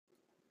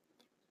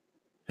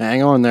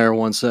Hang on there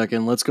 1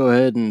 second. Let's go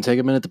ahead and take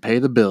a minute to pay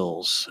the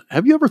bills.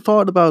 Have you ever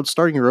thought about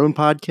starting your own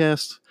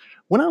podcast?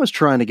 When I was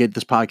trying to get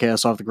this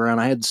podcast off the ground,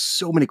 I had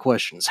so many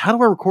questions. How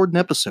do I record an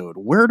episode?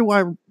 Where do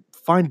I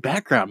find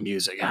background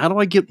music? How do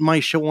I get my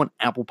show on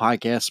Apple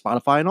Podcasts,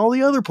 Spotify, and all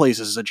the other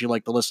places that you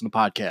like to listen to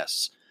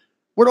podcasts?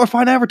 Where do I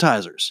find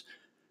advertisers?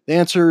 The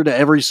answer to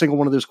every single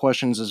one of those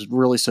questions is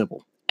really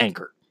simple.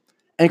 Anchor.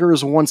 Anchor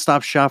is a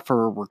one-stop shop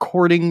for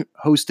recording,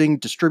 hosting,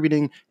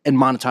 distributing, and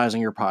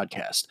monetizing your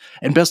podcast.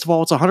 And best of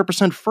all, it's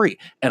 100% free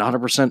and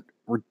 100%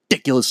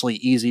 ridiculously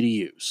easy to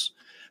use.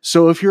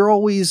 So if you're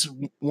always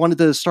wanted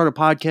to start a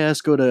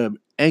podcast, go to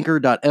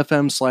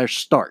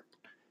anchor.fm/start.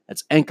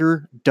 That's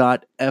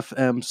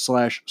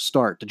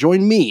anchor.fm/start to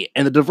join me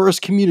and the diverse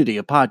community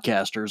of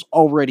podcasters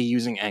already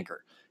using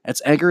Anchor.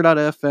 That's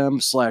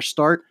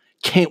anchor.fm/start.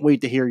 Can't wait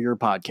to hear your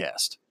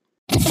podcast.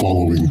 The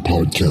following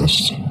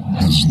podcast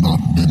has not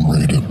been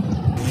rated.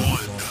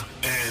 One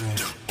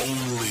and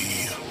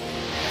only.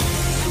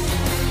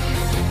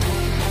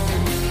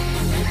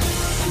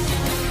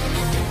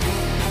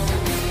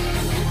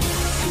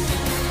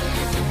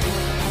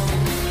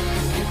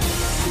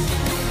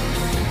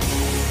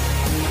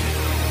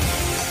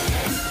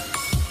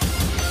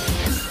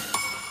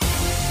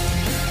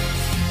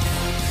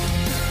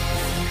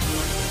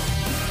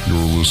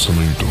 You're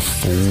listening to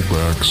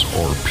Fullbacks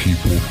Are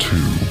People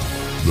Too,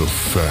 The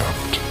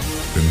Fapt.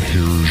 And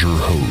here's your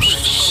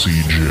host,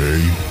 CJ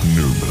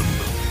Newman.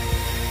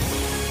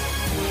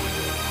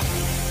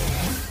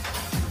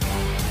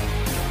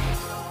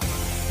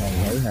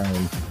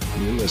 Hey.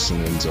 You're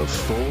listening to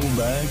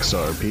Fullbacks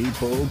Are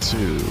People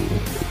Too,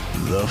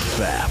 The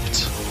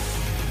Fapt.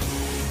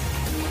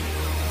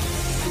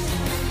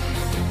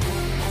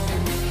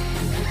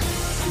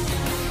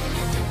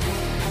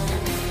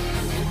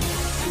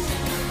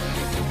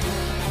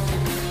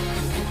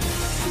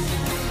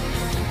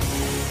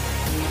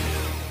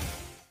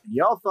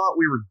 Y'all thought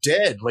we were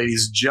dead,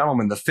 ladies and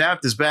gentlemen. The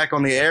Fapt is back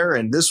on the air,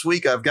 and this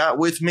week I've got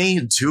with me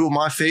two of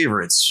my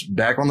favorites.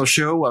 Back on the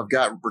show, I've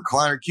got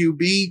Recliner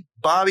QB.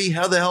 Bobby,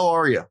 how the hell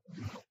are you?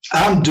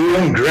 I'm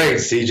doing great,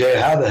 CJ.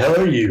 How the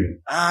hell are you?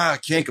 I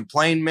can't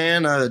complain,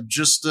 man. I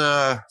just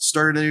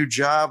started a new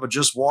job. I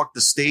just walked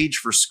the stage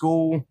for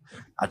school.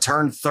 I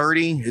turned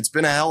 30. It's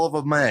been a hell of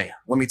a May,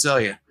 let me tell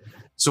you.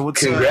 So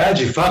what's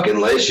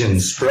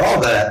Congratulations for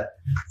all that.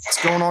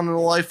 what's going on in the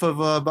life of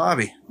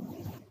Bobby?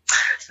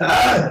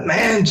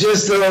 Man,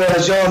 just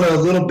as y'all know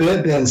a little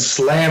bit, been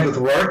slammed with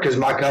work because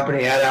my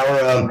company had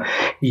our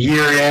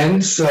year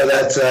end. So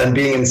that's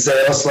being in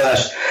sales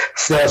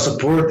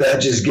support. That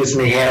just gets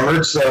me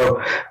hammered.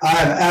 So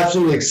I'm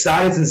absolutely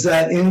excited since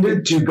that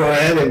ended to go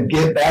ahead and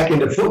get back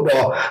into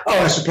football. Oh,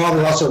 I should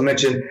probably also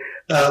mention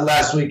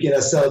last weekend I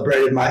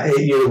celebrated my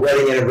 8-year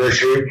wedding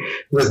anniversary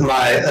with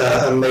my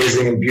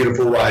amazing and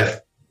beautiful wife.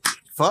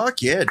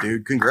 Fuck yeah,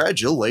 dude.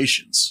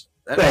 Congratulations.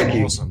 Thank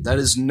you. Awesome. That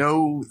is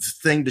no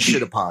thing to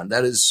shit upon.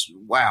 That is,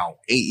 wow,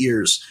 8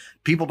 years.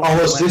 People don't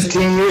Almost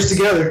 15 years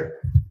together.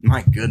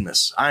 My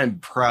goodness. I am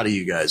proud of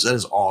you guys. That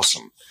is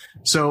awesome.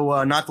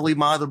 So, not to leave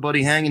my other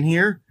buddy hanging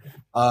here,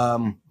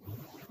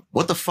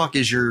 what the fuck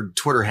is your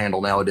Twitter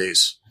handle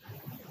nowadays?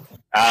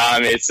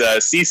 It's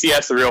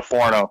CCS The Real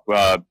Forno.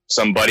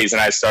 Some buddies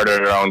and I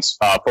started our own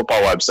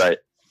football website.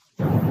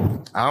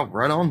 Oh,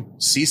 right on.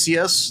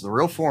 CCS The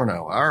Real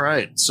Forno. All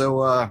right.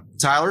 So,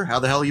 Tyler, how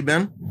the hell you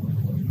been?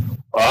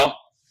 Well,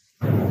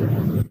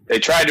 they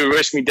tried to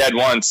wish me dead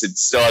once. It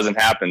still hasn't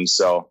happened.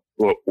 So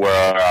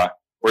we're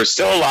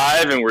still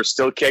alive and we're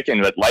still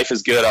kicking, but life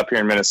is good up here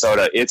in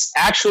Minnesota. It's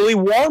actually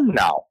warm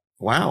now.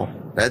 Wow.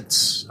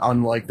 That's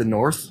unlike the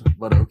North,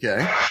 but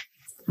okay.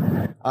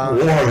 Warm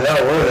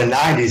hell. We're in the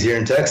 90s here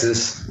in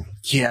Texas.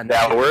 Yeah.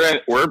 Yeah,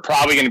 we're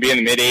probably going to be in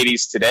the mid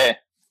 80s today.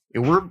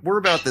 We're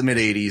about the mid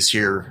 80s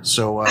here,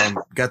 so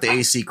got the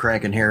AC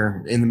cranking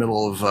here in the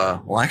middle of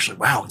well, actually,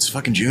 wow, it's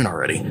fucking June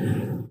already.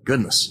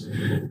 Goodness.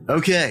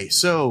 Okay,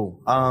 so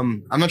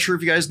I'm not sure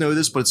if you guys know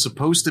this, but it's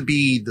supposed to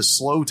be the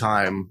slow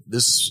time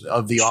this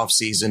of the off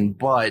season,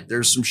 but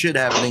there's some shit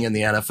happening in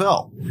the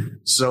NFL.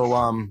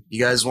 So you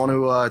guys want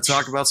to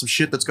talk about some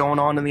shit that's going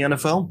on in the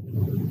NFL?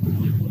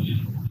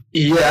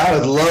 Yeah, I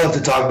would love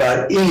to talk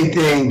about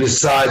anything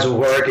besides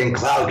work and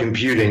cloud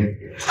computing.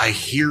 I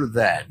hear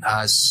that.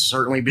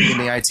 Certainly being in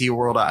the IT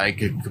world, I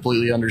could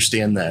completely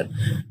understand that.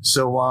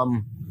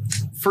 So,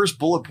 first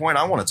bullet point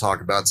I want to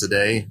talk about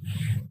today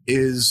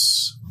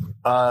is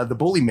the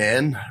bully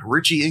man,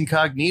 Richie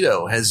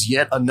Incognito, has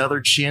yet another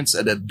chance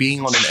at being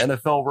on an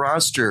NFL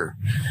roster.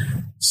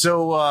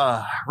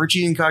 So,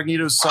 Richie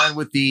Incognito signed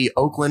with the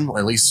Oakland,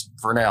 at least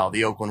for now,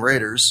 the Oakland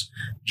Raiders.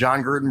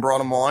 John Gruden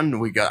brought him on.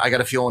 I got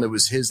a feeling it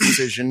was his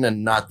decision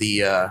and not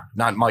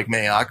Mike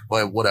Mayock,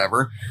 but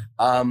whatever.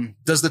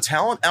 Does the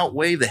talent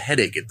outweigh the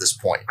headache at this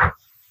point?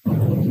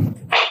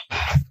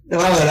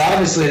 Well, and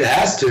obviously it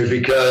has to,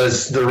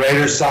 because the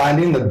Raiders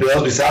signed him. The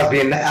Bills, besides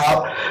being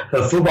out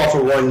of football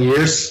for 1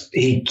 year,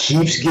 he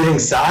keeps getting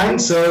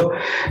signed. So,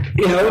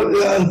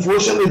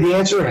 unfortunately, the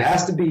answer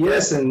has to be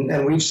yes.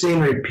 And we've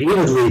seen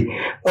repeatedly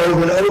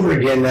over and over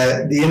again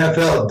that the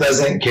NFL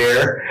doesn't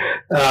care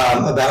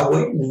about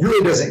what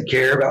really doesn't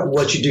care about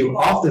what you do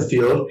off the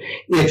field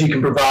if you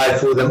can provide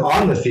for them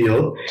on the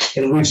field.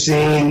 And we've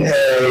seen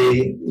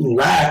a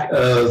lack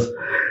of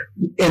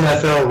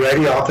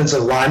NFL-ready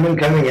offensive linemen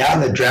coming out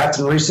in the draft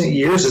in recent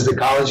years as the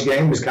college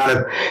game has kind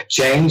of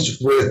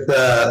changed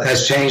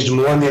has changed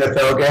more, and the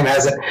NFL game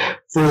hasn't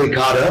fully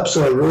caught up.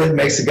 So it really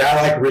makes a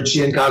guy like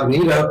Richie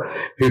Incognito,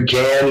 who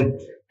can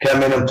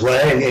come in and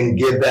play and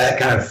give that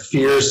kind of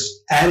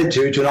fierce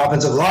attitude to an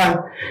offensive line,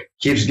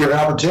 keeps giving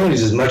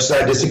opportunities, as much as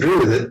I disagree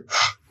with it.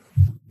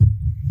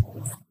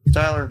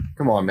 Tyler,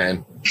 come on,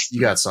 man.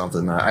 You got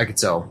something. I could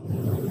tell.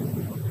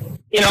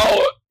 You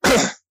know,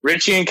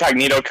 Richie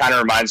Incognito kind of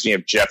reminds me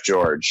of Jeff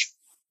George.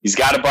 He's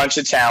got a bunch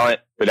of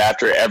talent, but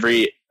after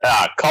every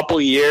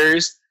couple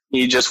years,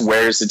 he just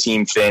wears the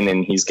team thin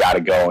and he's got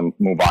to go and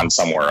move on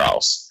somewhere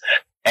else.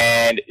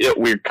 And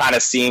we're kind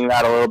of seeing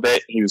that a little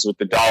bit. He was with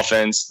the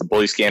Dolphins. The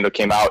bully scandal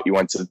came out. He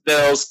went to the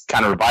Bills,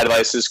 kind of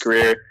revitalized his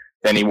career.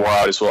 Then he wore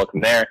out his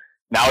welcome there.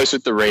 Now he's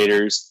with the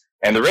Raiders.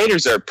 And the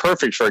Raiders are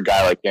perfect for a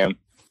guy like him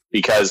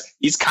because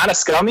he's kind of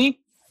scummy.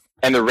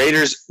 And the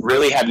Raiders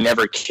really have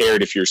never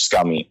cared if you're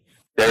scummy.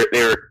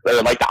 They're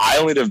like the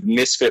island of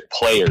misfit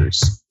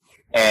players.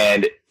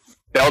 And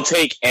they'll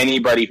take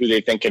anybody who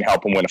they think can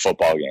help them win a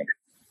football game.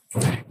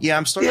 Yeah,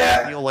 I'm starting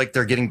to feel like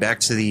they're getting back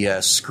to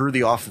the screw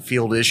the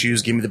off-the-field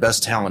issues, give me the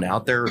best talent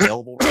out there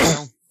available right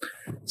now.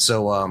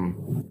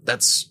 So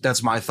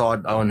that's my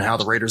thought on how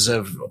the Raiders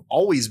have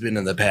always been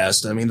in the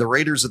past. I mean, the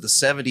Raiders of the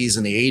 70s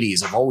and the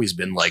 80s have always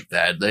been like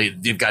that.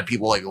 They've got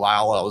people like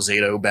Lyle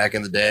Alzado back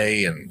in the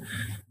day and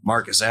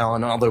Marcus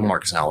Allen, although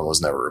Marcus Allen was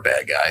never a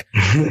bad guy.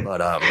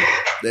 But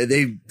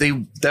they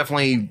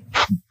definitely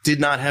did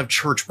not have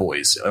church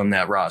boys on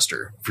that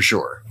roster, for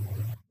sure.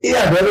 Yeah,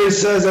 everybody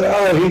says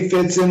that, he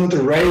fits in with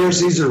the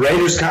Raiders. He's a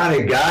Raiders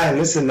kind of guy and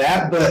this and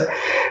that. But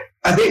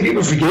I think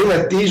people forget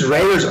that these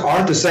Raiders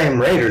aren't the same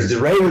Raiders.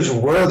 The Raiders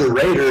were the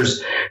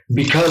Raiders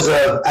because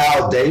of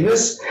Al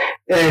Davis.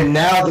 And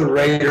now the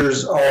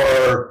Raiders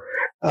are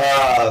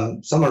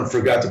someone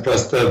forgot to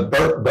press the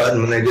burp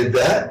button when they did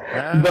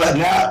that. But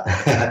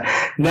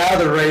now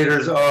the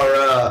Raiders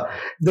are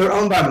they're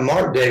owned by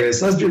Mark Davis.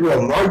 Let's be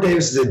real. Mark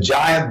Davis is a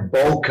giant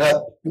bowl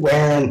cut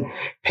wearing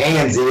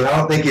pansy. I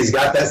don't think he's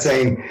got that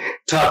same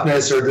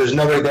toughness, or there's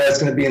nobody there that's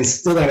going to be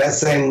instilling that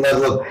same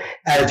level of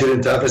attitude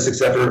and toughness,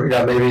 except for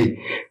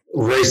maybe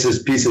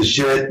racist piece of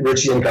shit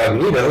Richie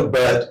Incognito.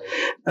 But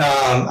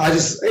I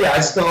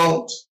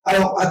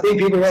think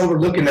people are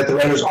overlooking that the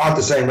Raiders aren't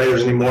the same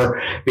Raiders anymore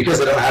because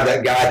they don't have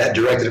that guy that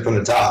directed it from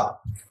the top.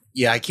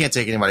 Yeah, I can't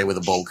take anybody with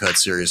a bowl cut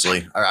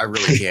seriously. I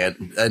really can't.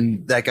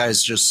 And that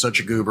guy's just such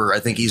a goober.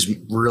 I think he's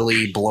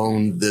really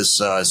blown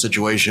this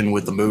situation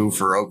with the move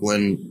for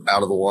Oakland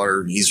out of the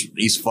water.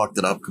 He's fucked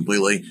it up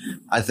completely.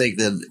 I think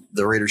that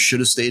the Raiders should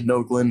have stayed in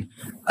Oakland.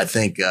 I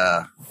think,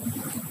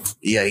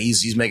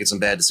 he's making some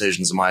bad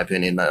decisions in my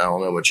opinion. I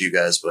don't know about you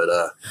guys, but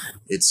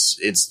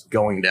it's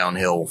going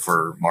downhill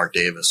for Mark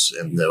Davis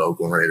and the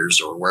Oakland Raiders,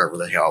 or wherever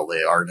the hell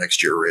they are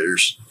next year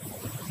Raiders.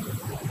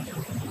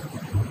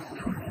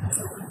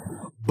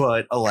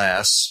 But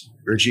alas,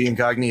 Richie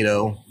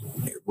Incognito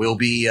will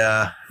be.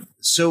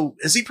 So,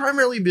 has he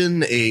primarily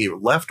been a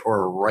left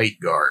or a right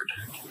guard?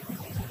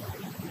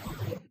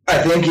 I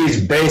think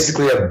he's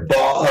basically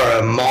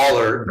a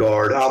mauler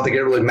guard. I don't think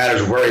it really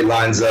matters where he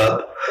lines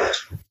up.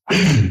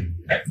 I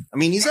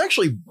mean, he's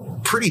actually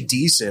pretty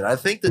decent. I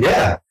think that.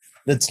 Yeah.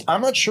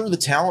 I'm not sure the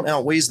talent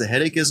outweighs the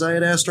headache, as I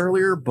had asked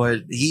earlier,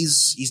 but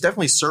he's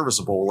definitely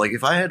serviceable. Like,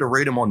 if I had to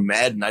rate him on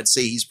Madden, I'd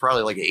say he's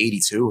probably like an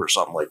 82 or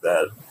something like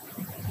that.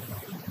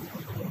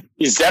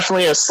 He's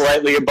definitely a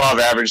slightly above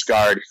average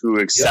guard who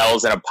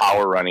excels in a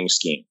power running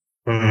scheme.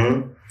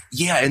 Mm-hmm.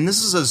 Yeah, and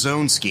this is a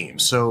zone scheme,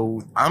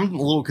 so I'm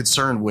a little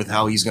concerned with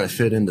how he's going to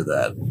fit into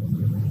that.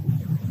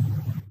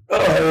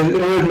 Oh, it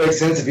would make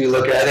sense if you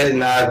look at it,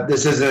 and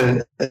this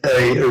isn't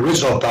an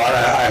original thought.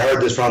 I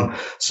heard this from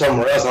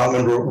somewhere else. I don't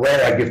remember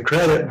where I give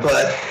credit,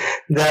 but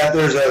that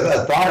there's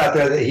a thought out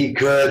there that he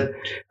could,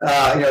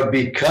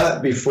 be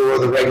cut before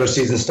the regular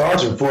season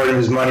starts, before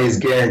his money is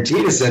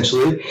guaranteed,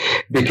 essentially,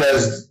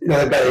 because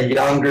they've got a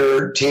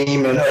younger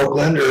team in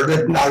Oakland,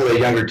 or not really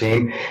a younger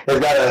team.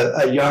 They've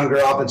got a younger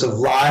offensive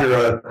line,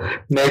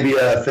 or maybe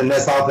a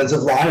finesse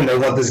offensive line, and they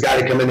want this guy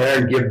to come in there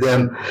and give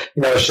them,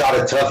 a shot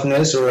of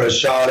toughness or a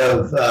shot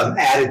of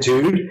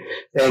attitude,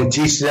 and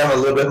teach them a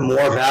little bit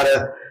more of how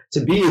to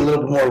be a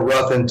little bit more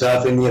rough and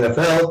tough in the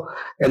NFL,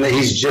 and that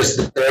he's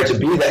just there to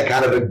be that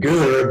kind of a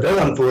goon or a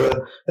villain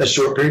for a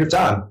short period of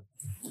time.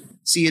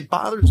 See, it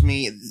bothers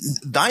me.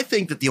 I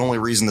think that the only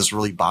reason this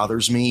really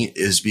bothers me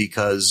is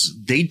because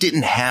they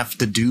didn't have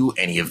to do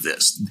any of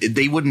this.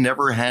 They would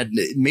never had,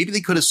 maybe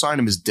they could have signed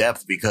him as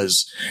depth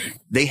because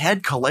they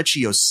had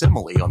Kelechi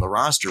Osemele on the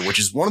roster, which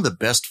is one of the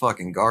best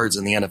fucking guards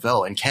in the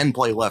NFL and can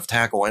play left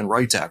tackle and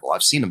right tackle.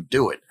 I've seen him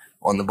do it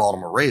on the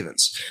Baltimore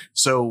Ravens.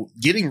 So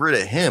getting rid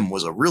of him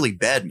was a really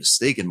bad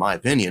mistake, in my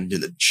opinion,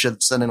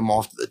 sending him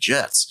off to the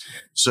Jets.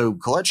 So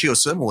Kelechi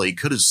Osemele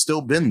could have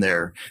still been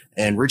there,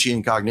 and Richie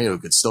Incognito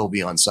could still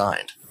be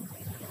unsigned.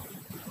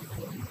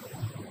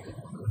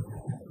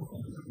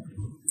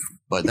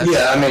 But that's,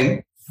 yeah, I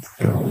mean,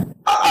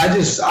 I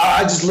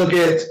just look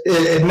at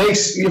it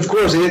makes, of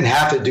course, he didn't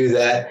have to do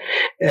that.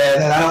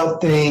 And I don't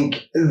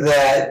think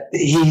that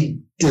he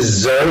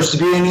deserves to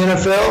be in the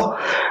NFL.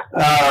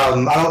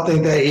 I don't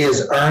think that he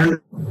has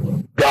earned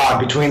God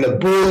between the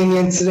bullying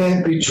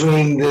incident,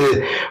 between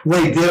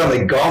what he did on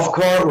the golf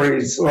cart, or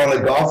on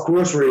the golf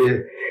course where he,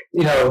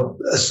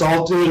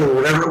 assaulted or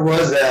whatever it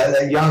was,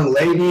 that young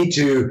lady,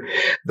 to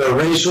the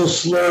racial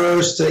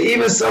slurs, to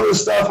even some of the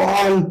stuff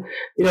on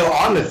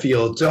the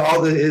field, to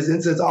all his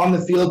incidents on the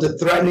field, to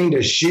threatening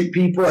to shoot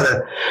people at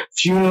a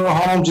funeral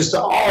home, just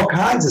to all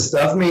kinds of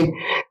stuff. I mean,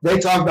 they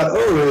talk about,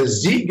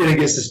 is Zeke going to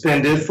get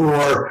suspended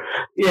for,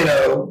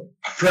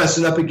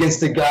 pressing up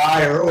against a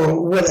guy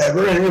or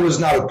whatever, and it was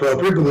not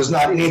appropriate, but it was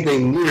not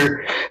anything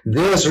near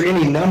this or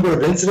any number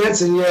of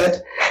incidents, and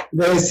yet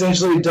they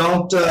essentially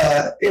don't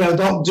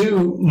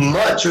do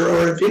much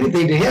or if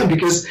anything to him,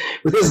 because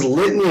with his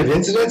litany of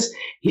incidents,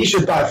 he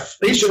should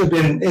have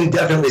been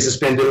indefinitely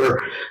suspended,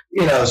 or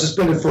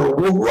suspended for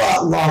a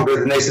lot longer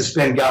than they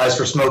suspend guys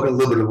for smoking a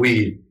little bit of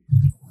weed.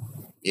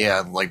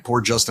 Yeah, like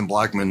poor Justin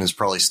Blackman is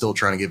probably still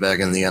trying to get back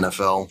in the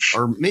NFL,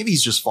 or maybe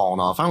he's just fallen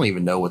off. I don't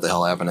even know what the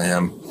hell happened to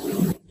him.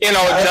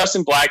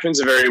 Justin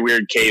Blackman's a very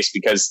weird case,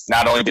 because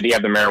not only did he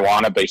have the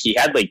marijuana, but he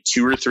had like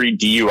 2 or 3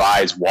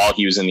 DUIs while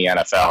he was in the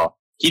NFL.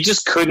 He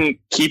just couldn't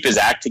keep his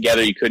act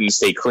together. He couldn't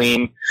stay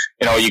clean.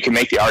 You can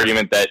make the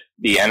argument that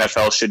the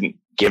NFL shouldn't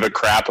give a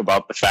crap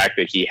about the fact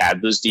that he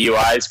had those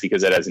DUIs,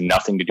 because it has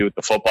nothing to do with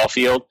the football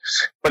field.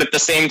 But at the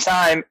same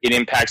time, it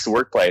impacts the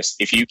workplace.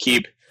 If you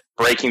keep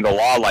breaking the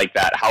law like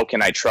that, how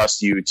can I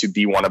trust you to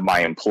be one of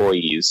my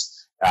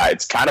employees?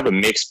 It's kind of a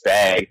mixed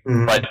bag,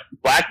 but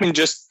Blackman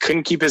just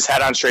couldn't keep his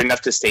head on straight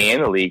enough to stay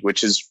in the league,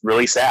 which is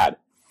really sad.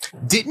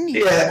 Didn't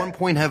he at one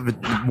point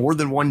have more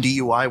than one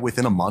DUI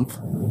within a month?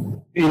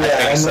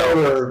 Yeah, and they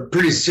were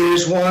pretty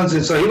serious ones.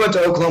 And so he went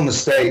to Oklahoma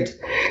State,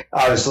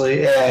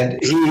 obviously, and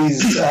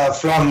he's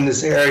from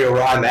this area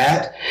where I'm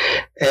at.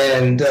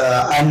 And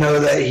I know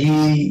that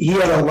he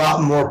had a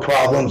lot more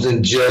problems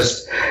than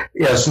just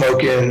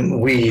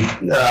smoking weed.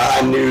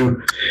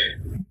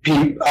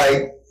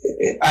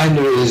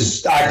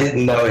 I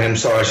didn't know him,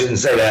 so I shouldn't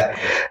say that.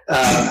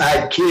 I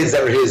had kids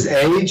that were his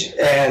age,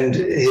 and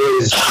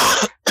his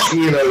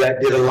dealer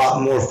that did a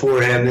lot more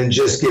for him than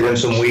just give him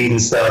some weed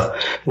and stuff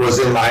was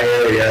in my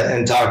area,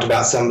 and talked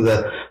about some of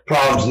the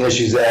problems and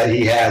issues that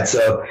he had.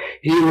 So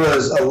he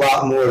was a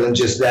lot more than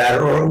just that.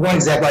 Or one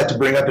example I like to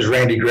bring up is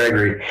Randy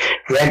Gregory.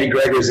 Randy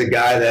Gregory is a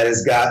guy that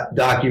has got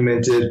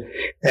documented,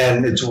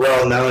 and it's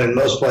well known in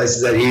most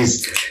places, that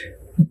he's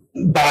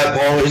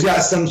bipolar. He's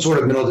got some sort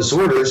of mental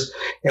disorders,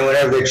 and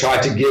whenever they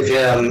try to give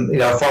him,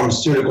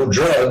 pharmaceutical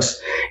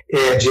drugs,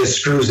 it just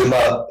screws him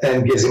up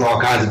and gives him all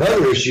kinds of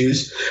other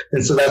issues.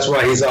 And so that's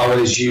why he's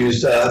always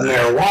used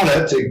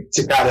marijuana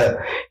to kind of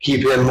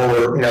keep him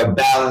more,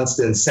 balanced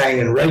and sane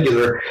and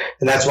regular.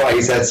 And that's why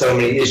he's had so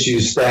many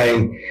issues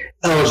staying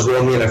eligible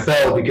in the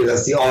NFL, because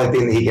that's the only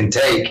thing that he can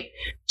take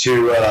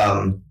to,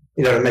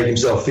 to make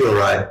himself feel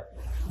right.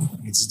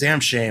 It's a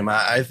damn shame.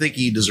 I think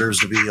he deserves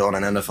to be on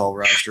an NFL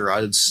roster.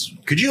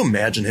 Could you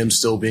imagine him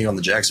still being on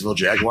the Jacksonville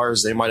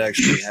Jaguars? They might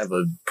actually have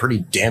a pretty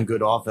damn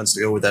good offense to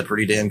go with that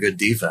pretty damn good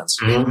defense.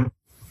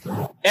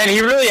 Mm-hmm. And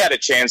he really had a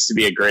chance to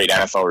be a great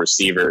NFL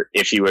receiver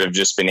if he would have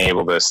just been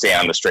able to stay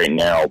on the straight and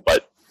narrow.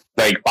 But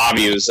like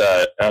Bobby was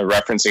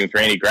referencing with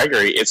Randy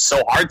Gregory, it's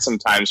so hard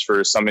sometimes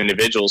for some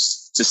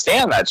individuals to stay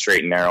on that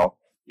straight and narrow,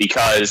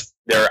 because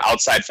there are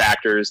outside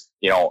factors,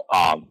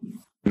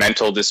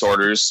 mental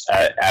disorders,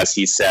 as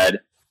he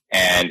said,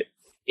 and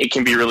it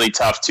can be really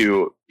tough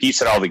to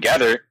piece it all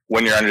together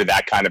when you're under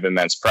that kind of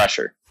immense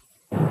pressure.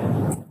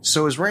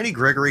 So is Randy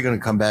Gregory going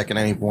to come back at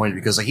any point?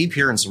 Because I keep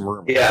hearing some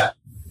rumors. Yeah,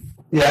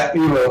 he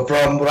will.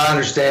 From what I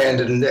understand,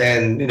 and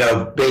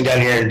being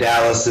down here in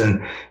Dallas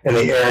and in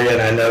the area,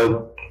 and I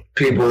know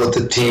people at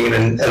the team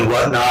and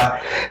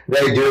whatnot,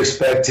 they do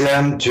expect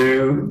him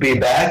to be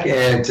back,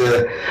 and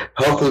to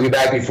hopefully be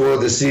back before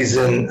the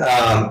season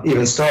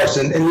even starts.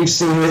 And we've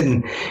seen it,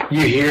 and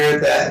you hear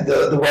that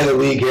the way the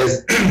league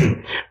has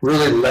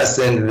really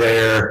lessened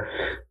their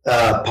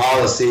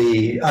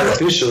policy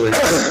unofficially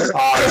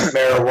on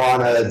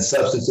marijuana and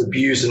substance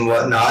abuse and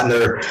whatnot, and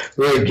they're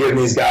really giving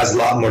these guys a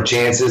lot more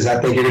chances. I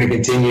think you're going to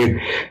continue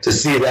to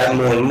see that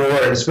more and more,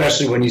 and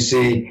especially when you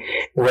see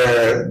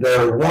where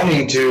they're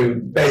wanting to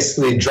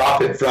basically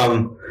drop it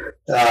from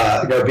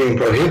being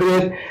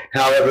prohibited.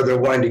 However, they're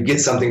wanting to get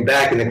something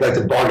back and neglect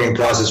the bargaining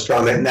process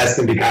from it, and that's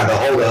going to be kind of a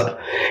holdup.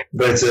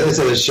 But it's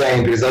a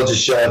shame, because they'll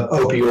just shove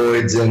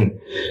opioids and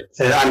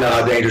I know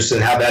how dangerous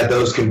and how bad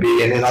those can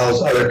be, and then all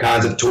those other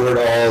kinds of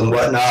Toradol and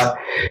whatnot,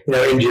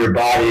 into your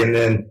body, and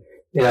then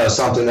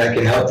something that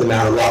can help them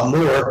out a lot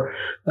more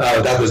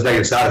without those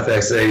negative side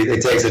effects they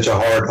take such a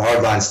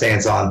hard line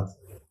stance on.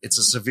 It's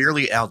a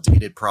severely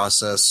outdated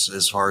process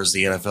as far as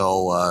the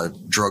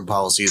NFL drug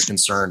policy is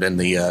concerned, and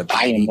the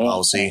PED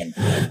policy.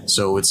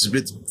 So it's a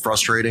bit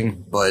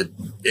frustrating, but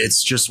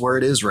it's just where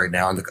it is right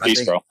now. And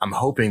I'm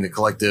hoping the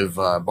collective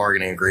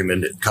bargaining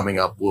agreement coming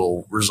up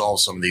will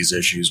resolve some of these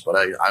issues, but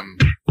I'm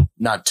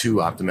not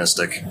too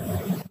optimistic.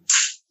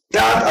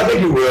 Yeah, I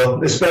think it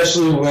will,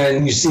 especially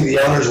when you see the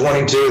owners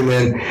wanting to, and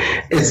then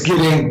it's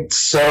getting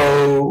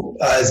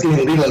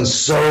legal in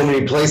so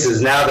many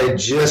places. Now they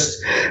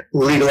just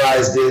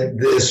legalized it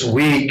this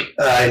week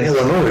in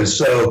Illinois,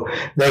 so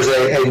there's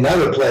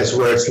another place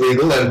where it's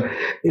legal, and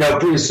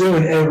pretty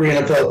soon every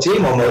NFL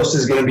team almost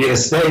is going to be in a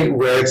state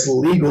where it's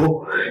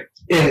legal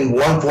in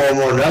one form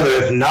or another,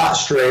 if not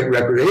straight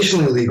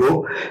recreationally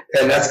legal,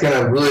 and that's going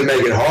to really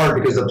make it hard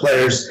because the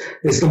players,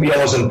 it's going to be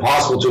almost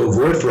impossible to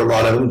avoid for a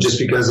lot of them just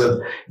because of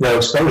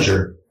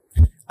exposure.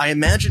 I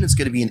imagine it's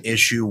going to be an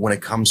issue when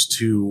it comes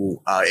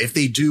to if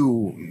they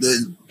do,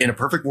 in a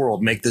perfect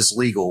world, make this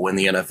legal in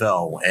the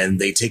NFL and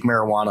they take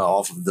marijuana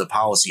off of the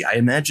policy. I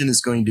imagine it's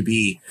going to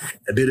be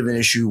a bit of an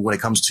issue when it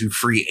comes to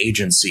free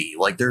agency.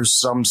 Like there's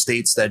some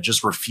states that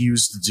just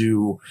refuse to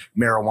do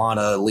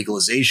marijuana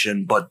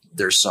legalization, but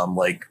there's some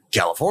like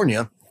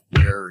California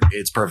where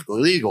it's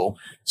perfectly legal.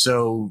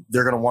 So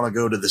they're going to want to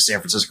go to the San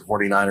Francisco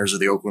 49ers or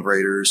the Oakland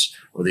Raiders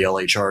or the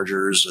LA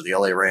Chargers or the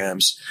LA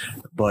Rams,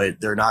 but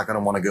they're not going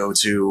to want to go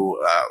to,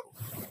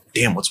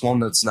 what's one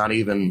that's not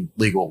even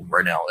legal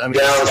right now? I mean,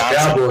 Dallas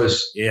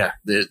Cowboys. Yeah.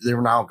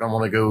 They're not going to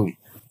want to go to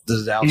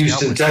the Dallas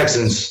Houston Cowboys.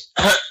 Texans.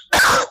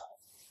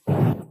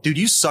 Dude,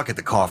 you suck at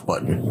the cough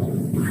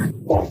button.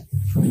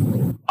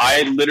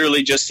 I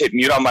literally just hit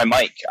mute on my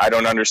mic. I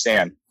don't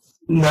understand.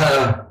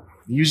 Nah.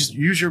 Use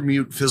your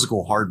mute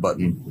physical hard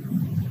button.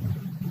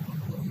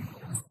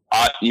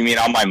 You mean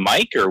on my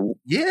mic or?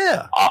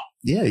 Yeah.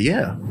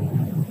 Yeah.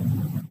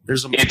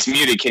 It's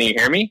muted. Can you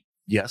hear me?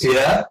 Yes.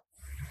 Yeah.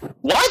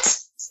 What?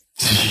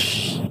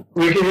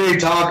 We can hear you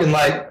talking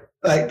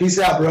like peace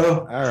out,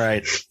 bro. All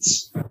right.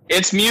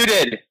 It's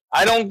muted.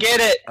 I don't get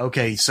it.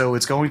 Okay, so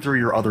it's going through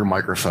your other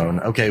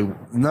microphone. Okay,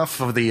 enough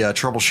of the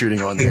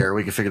troubleshooting on there.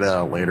 We can figure that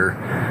out later.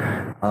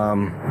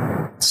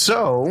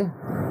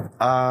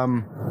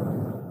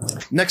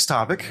 Next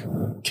topic.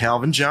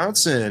 Calvin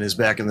Johnson is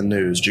back in the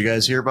news. Did you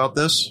guys hear about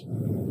this?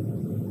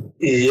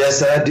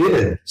 Yes, I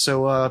did.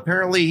 So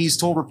apparently he's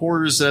told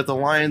reporters that the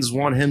Lions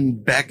want him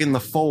back in the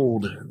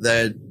fold,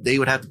 that they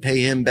would have to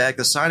pay him back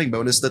the signing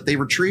bonus that they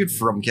retrieved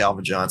from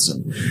Calvin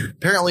Johnson.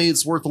 Apparently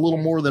it's worth a little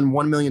more than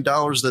 $1 million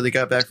that they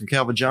got back from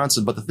Calvin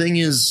Johnson. But the thing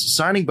is,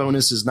 signing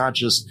bonus is not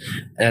just,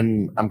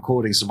 and I'm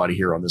quoting somebody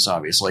here on this,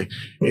 obviously,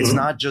 it's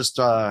not just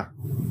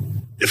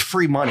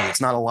free money.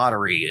 It's not a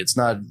lottery. It's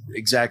not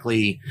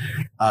exactly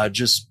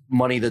just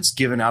money that's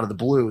given out of the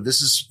blue.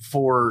 This is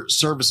for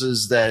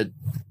services that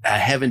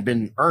haven't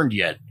been earned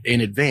yet in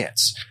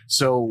advance.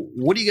 So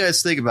what do you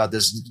guys think about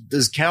this?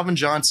 Does Calvin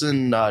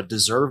Johnson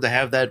deserve to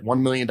have that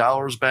 $1 million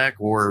back,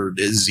 or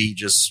is he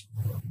just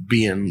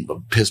being a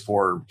piss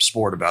poor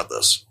sport about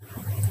this?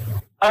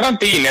 I don't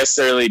think he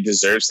necessarily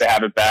deserves to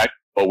have it back,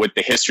 but with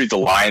the history the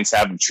Lions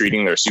have of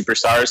treating their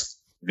superstars,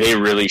 they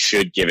really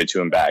should give it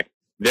to him back.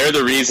 They're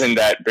the reason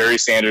that Barry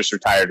Sanders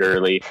retired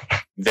early.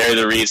 They're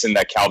the reason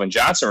that Calvin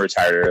Johnson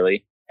retired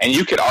early. And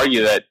you could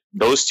argue that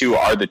those two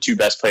are the two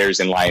best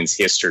players in Lions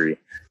history.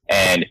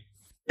 And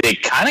they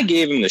kind of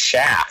gave him the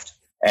shaft.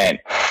 And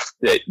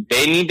that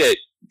they need to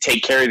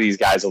take care of these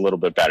guys a little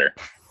bit better.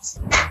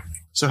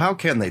 So how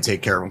can they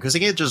take care of him? Because they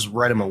can't just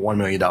write him a $1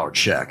 million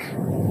check.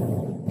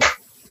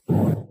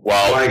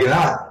 Well, why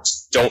not?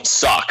 Don't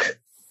suck.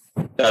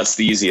 That's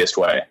the easiest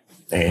way.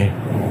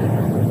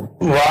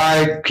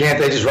 Why can't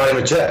they just write him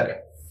a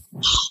check?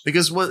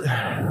 Because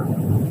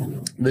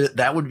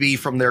that would be,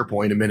 from their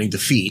point, admitting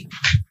defeat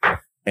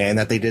and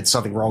that they did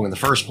something wrong in the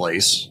first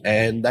place.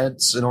 And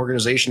that's an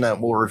organization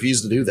that will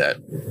refuse to do that.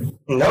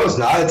 No, it's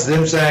not. It's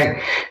them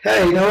saying,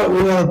 hey, you know what?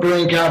 We want to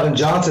bring Calvin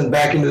Johnson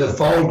back into the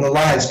fold in the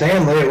Lions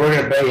family, and we're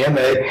going to pay him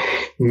 $1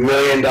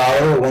 million,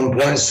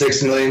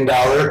 $1.6 million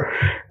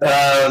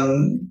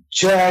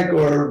check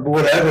or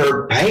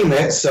whatever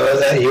payment so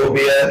that he'll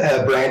be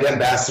a brand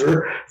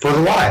ambassador for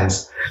the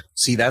Lions.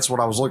 See, that's what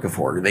I was looking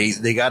for.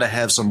 They got to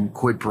have some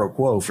quid pro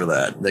quo for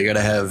that. They got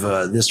to have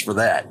this for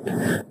that.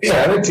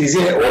 Yeah, it's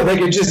easy. Or they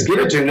could just give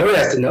it to him. Nobody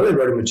has to know they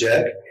wrote him a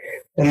check.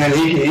 And then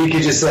he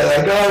could just say,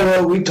 like, oh,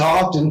 well, we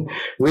talked and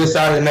we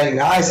decided to make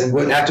nice, and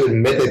wouldn't have to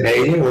admit they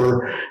paid him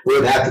or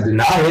wouldn't have to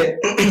deny it.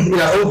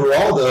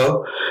 Overall,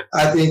 though,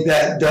 I think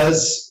that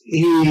does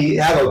he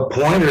have a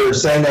point or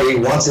saying that he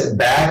wants it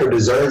back or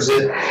deserves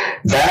it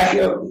back?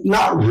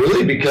 Not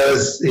really,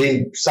 because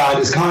he signed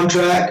his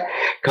contract.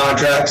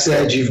 Contract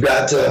said you've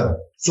got to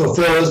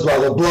fulfill this, blah,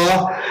 blah,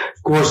 blah.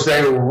 Of course,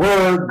 they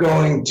were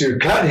going to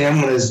cut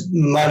him when his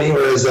money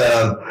or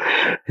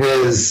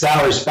his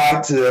salary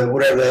spiked to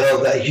whatever the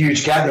hell that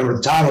huge cap number at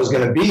the time was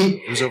going to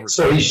be.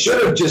 So he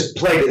should have just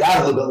played it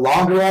out a little bit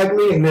longer,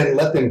 likely, and then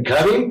let them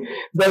cut him.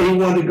 But he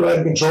wanted to go ahead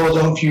and control his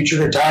own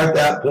future, retire at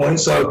that point.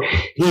 So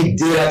he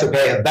did have to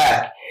pay it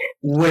back.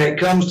 When it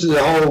comes to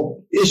the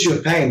whole issue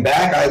of paying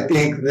back, I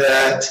think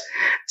that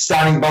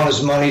signing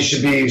bonus money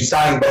should be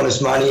signing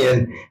bonus money,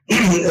 and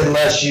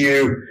unless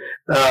you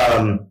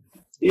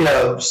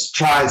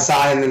try and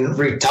sign and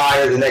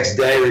retire the next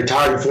day,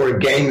 retire before a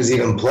game is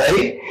even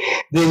played,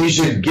 then you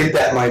should get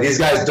that money. These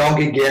guys don't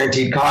get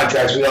guaranteed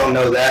contracts. We all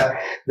know that.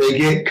 They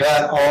get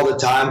cut all the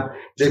time.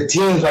 The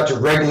teams like to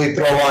regularly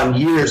throw on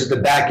years at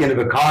the back end of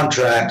a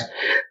contract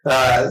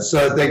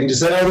so that they can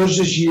just say, oh, those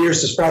are just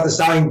years to sprout the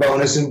signing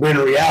bonus. And when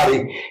in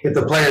reality, if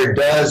the player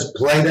does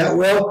play that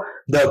well,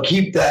 they'll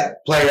keep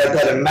that player at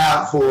that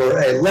amount for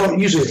a low,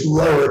 usually it's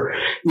lower,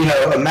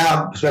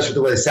 amount, especially with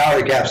the way the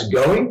salary cap's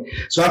going.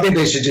 So I think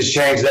they should just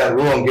change that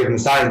rule and give them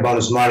signing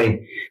bonus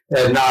money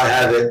and not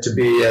have it to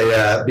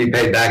be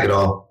paid back at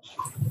all.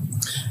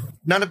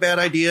 Not a bad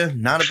idea.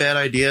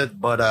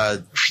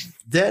 But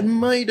that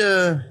might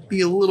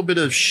be a little bit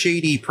of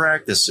shady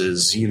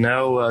practices,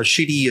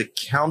 shady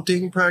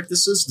accounting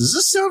practices. Does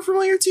this sound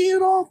familiar to you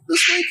at all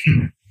this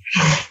week?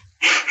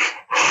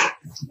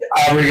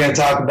 Are we going to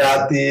talk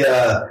about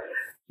the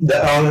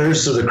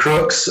owners or the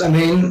crooks,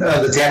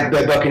 the Tampa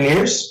Bay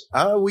Buccaneers?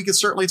 We could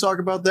certainly talk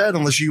about that,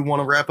 unless you want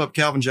to wrap up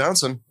Calvin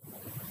Johnson.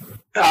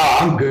 Oh,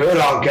 I'm good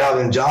on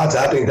Calvin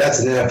Johnson. I think that's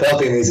an NFL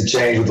thing that needs to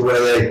change with the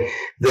way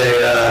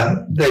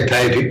they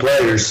pay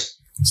players.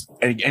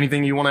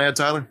 Anything you want to add,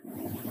 Tyler?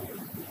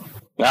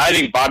 No, I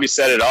think Bobby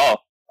said it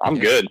all. I'm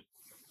good.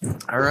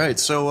 All right,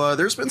 so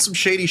there's been some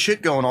shady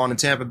shit going on in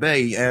Tampa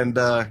Bay, and,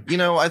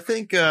 I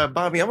think,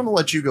 Bobby, I'm going to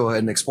let you go ahead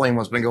and explain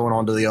what's been going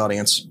on to the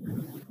audience.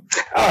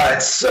 All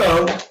right,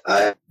 so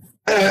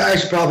I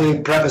should probably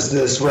preface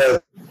this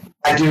with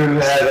I do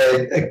have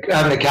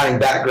an accounting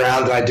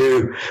background.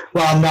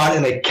 While I'm not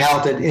an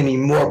accountant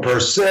anymore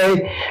per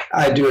se,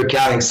 I do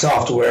accounting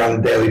software on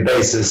a daily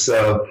basis.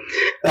 So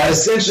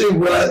essentially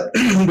what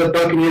the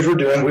Buccaneers were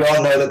doing, we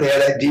all know that they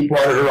had that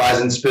Deepwater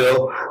Horizon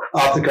spill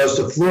off the coast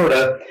of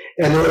Florida,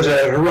 and there was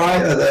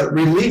a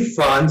relief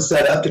fund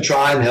set up to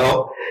try and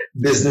help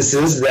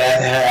businesses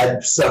that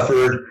had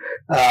suffered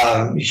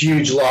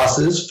huge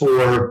losses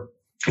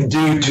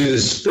due to the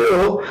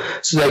spill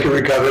so they could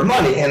recover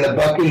money. And the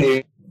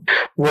Buccaneers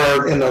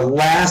were in the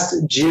last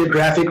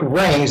geographic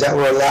range that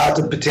were allowed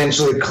to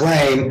potentially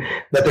claim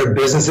that their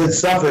business had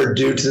suffered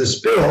due to the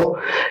spill.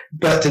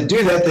 But to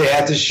do that, they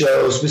had to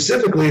show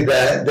specifically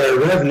that their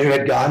revenue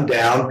had gone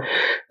down,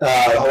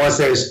 I want to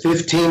say it was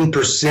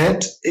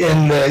 15%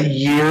 in the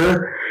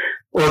year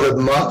or the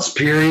months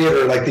period,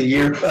 or like the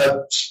year,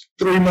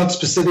 3-month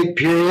specific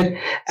period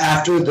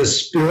after the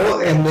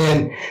spill, and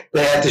then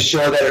they had to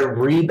show that it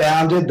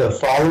rebounded the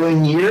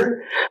following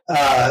year.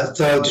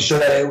 So to show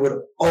that it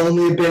would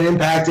only have been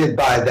impacted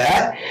by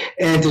that,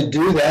 and to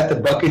do that, the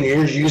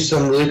Buccaneers used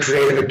some really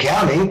creative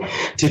accounting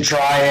to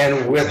try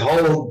and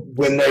withhold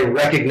when they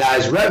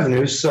recognize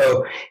revenue.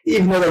 So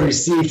even though they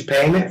received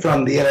payment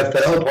from the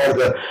NFL, part of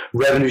the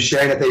revenue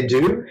sharing that they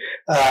do,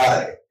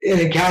 in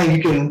accounting,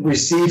 you can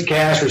receive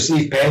cash,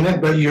 receive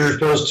payment, but you're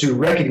supposed to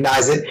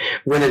recognize it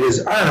when it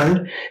is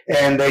earned.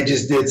 And they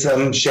just did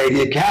some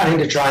shady accounting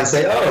to try and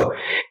say, oh,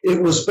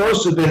 it was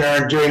supposed to have been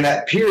earned during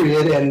that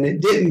period, and it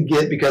didn't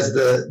get because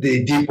of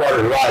the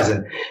Deepwater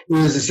Horizon. It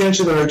was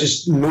essentially they were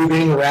just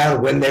moving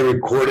around when they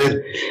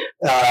recorded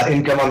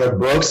income on their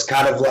books,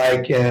 kind of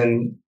like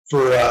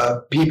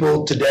for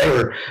people today,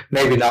 or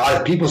maybe not,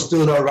 if people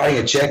still know what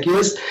writing a check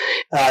is,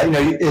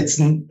 it's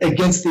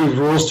against the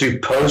rules to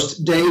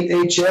post-date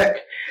a check.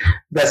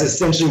 That's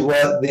essentially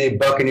what the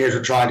Buccaneers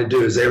were trying to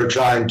do, is they were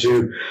trying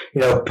to,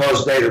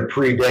 post-date or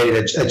pre-date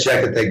a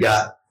check that they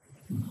got.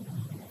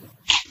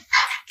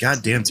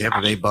 Goddamn Tampa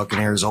Bay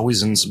Buccaneers,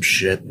 always in some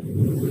shit.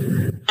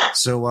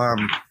 So,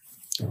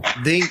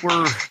 they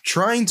were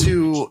trying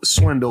to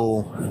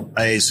swindle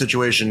a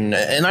situation,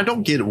 and I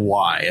don't get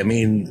why. I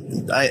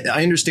mean,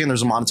 I understand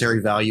there's a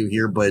monetary value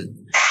here, but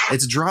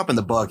it's a drop in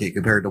the bucket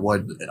compared to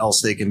what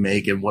else they can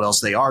make and what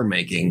else they are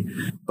making.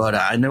 But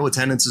I know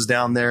attendance is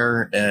down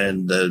there,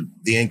 and the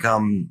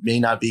income may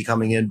not be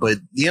coming in, but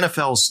the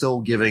NFL is still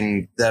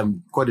giving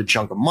them quite a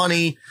chunk of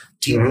money.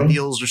 TV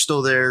deals are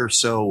still there,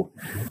 so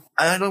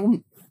I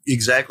don't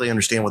exactly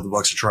understand what the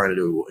Bucs are trying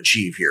to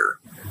achieve here.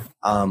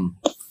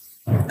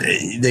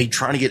 They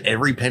trying to get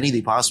every penny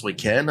they possibly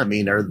can. I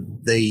mean, are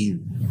they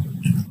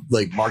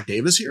like Mark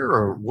Davis here,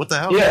 or what the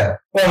hell? Yeah.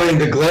 Well, I mean,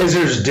 the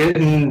Glazers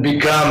didn't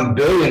become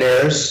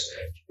billionaires,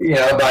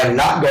 by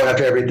not going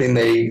after everything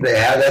they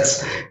have.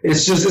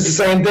 It's the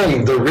same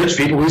thing. The rich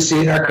people we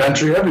see in our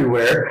country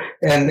everywhere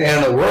and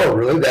in the world,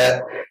 really,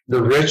 that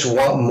the rich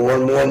want more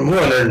and more and more,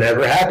 and they're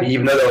never happy.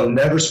 Even though they'll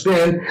never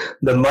spend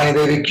the money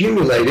they've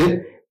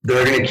accumulated,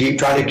 they're going to keep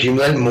trying to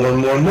accumulate more and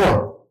more and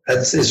more.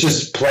 It's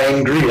just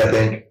plain greed, I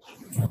think.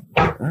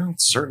 Well, it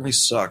certainly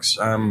sucks.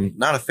 I'm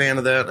not a fan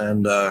of that,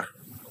 and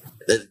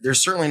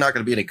there's certainly not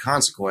going to be any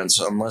consequence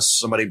unless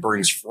somebody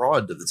brings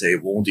fraud to the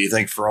table. Do you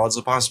think fraud's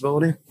a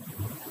possibility?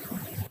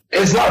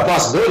 It's not a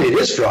possibility. It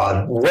is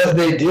fraud. What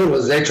they did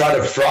was they tried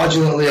to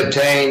fraudulently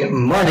obtain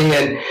money,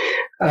 and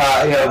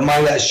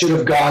money that should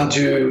have gone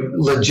to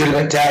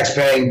legitimate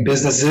tax-paying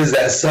businesses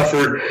that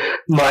suffered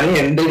money,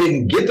 and they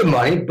didn't get the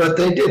money, but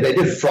they did. They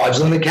did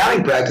fraudulent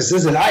accounting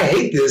practices, and I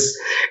hate this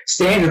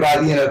standard by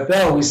the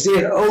NFL. We see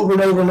it over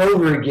and over and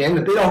over again.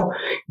 If they don't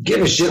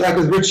give a shit, like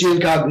with Richie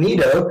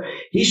Incognito,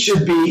 he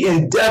should be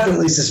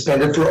indefinitely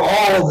suspended for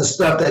all the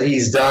stuff that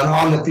he's done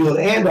on the field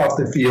and off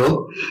the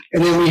field.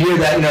 And then we hear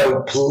that,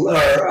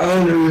 our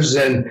owners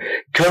and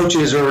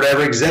coaches or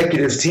whatever,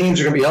 executives, teams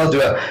are going to be held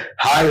to a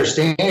higher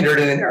standard.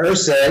 And then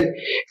Irsay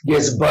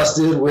gets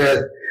busted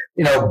with,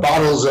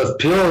 bottles of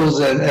pills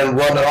and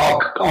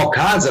whatnot, all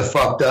kinds of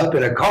fucked up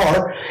in a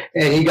car.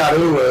 And he got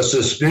a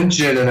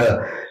suspension and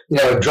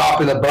a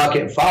drop in the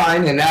bucket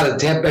fine. And now the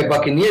Tampa Bay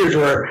Buccaneers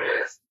are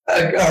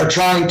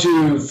trying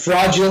to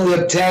fraudulently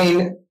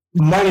obtain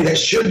money that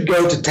should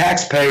go to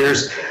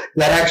taxpayers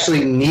that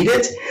actually need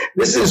it.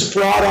 This is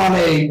fraud on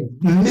a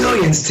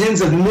millions,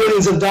 tens of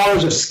millions of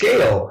dollars of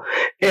scale.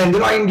 And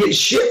they're not even get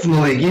shit from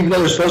the league, even though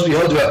they're supposed to be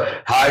held to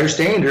a higher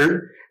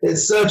standard.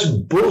 It's such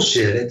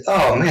bullshit.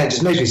 It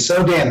just makes me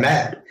so damn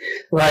mad.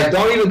 Like,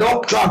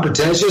 don't try and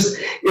pretend. It's just,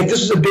 if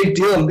this was a big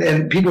deal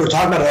and people were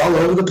talking about it all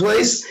over the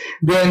place,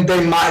 then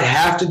they might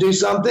have to do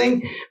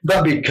something.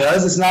 But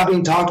because it's not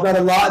being talked about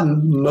a lot,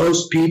 and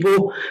most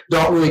people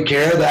don't really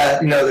care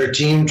that, their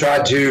team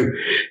tried to,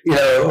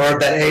 or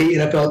that a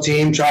NFL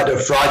team tried to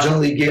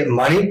fraudulently get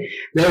money,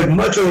 they would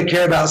much rather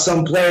care about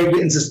some player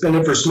getting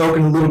suspended for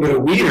smoking a little bit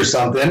of weed or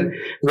something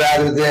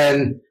rather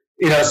than,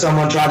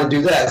 someone trying to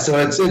do that. So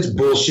it's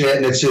bullshit,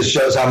 and it just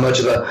shows how much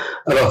of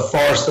a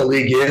farce the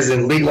league is.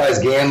 And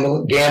legalized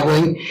gambling,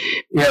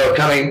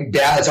 coming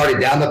down, it's already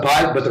down the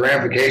pipe, but the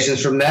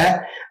ramifications from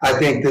that, I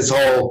think this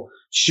whole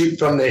shoot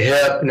from the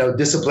hip,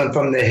 discipline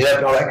from the hip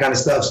and all that kind of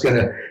stuff is going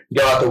to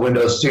go out the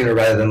window sooner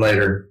rather than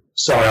later.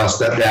 Sorry, I'll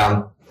step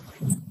down.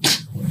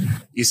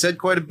 You said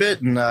quite a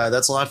bit, and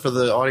that's a lot for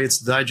the audience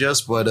to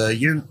digest, but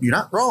you're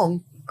not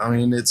wrong. I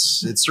mean,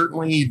 it's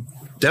certainly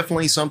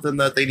definitely something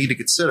that they need to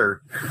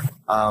consider.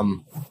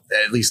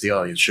 At least the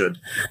audience should.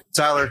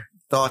 Tyler,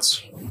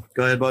 thoughts?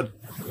 Go ahead, bud.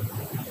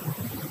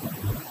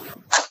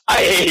 I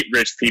hate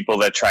rich people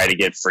that try to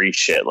get free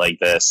shit like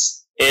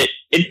this.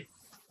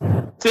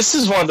 This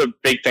is one of the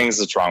big things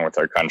that's wrong with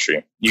our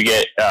country. You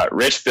get a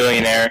rich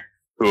billionaire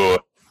who,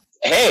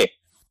 hey,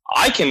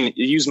 I can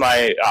use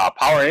my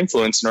power and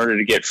influence in order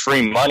to get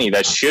free money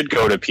that should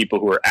go to people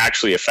who are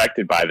actually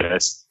affected by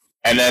this.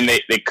 And then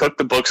they cook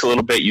the books a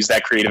little bit, use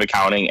that creative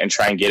accounting, and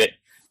try and get it.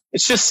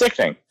 It's just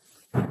sickening.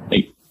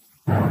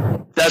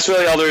 That's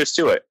really all there is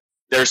to it.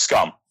 They're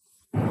scum.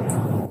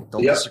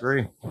 Don't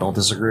disagree. Don't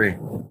disagree.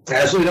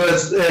 Actually,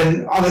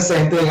 and on the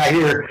same thing, I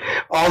hear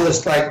all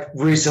this, like,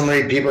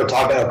 recently people are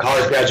talking about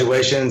college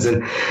graduations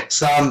and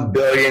some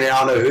billionaire,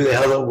 I don't know who the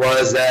hell it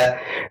was, that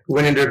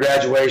went into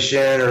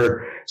graduation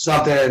or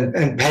something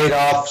and paid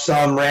off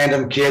some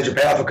random kids or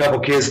paid off a couple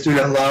kids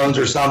student loans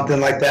or something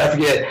like that. I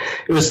forget.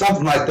 It was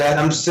something like that.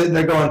 I'm just sitting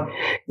there going,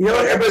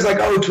 everybody's like,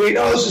 tweet,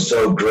 this is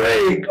so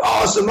great,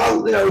 awesome,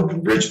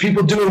 rich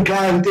people doing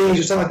kind things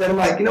or something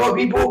like that. I'm like,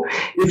 people,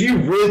 if you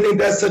really think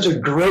that's such a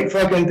great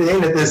fucking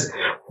thing that this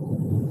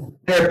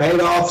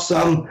paid off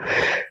some,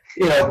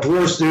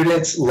 poor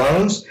students'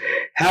 loans,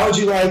 how would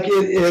you like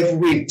it if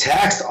we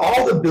taxed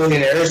all the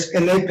billionaires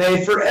and they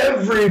paid for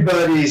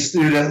everybody's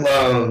student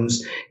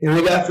loans?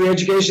 We got free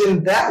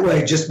education that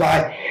way, just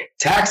by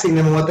taxing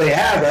them on what they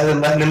have rather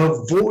than letting them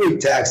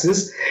avoid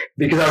taxes,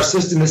 because our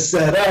system is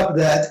set up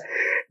that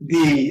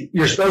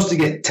you're supposed to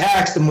get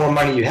taxed the more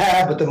money you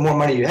have, but the more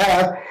money you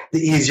have, the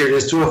easier it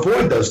is to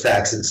avoid those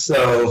taxes.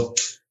 So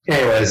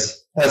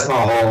anyways, that's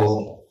my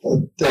whole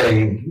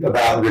thing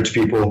about rich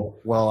people.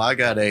 Well, I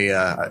got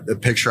a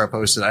picture I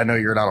posted. I know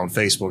you're not on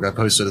Facebook. I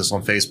posted this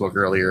on Facebook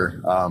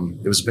earlier.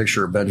 It was a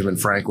picture of Benjamin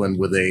Franklin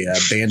with a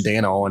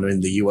bandana on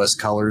in the U.S.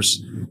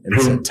 colors, and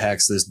it said,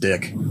 "Tax this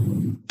dick."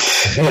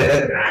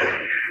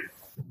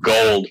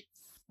 Gold.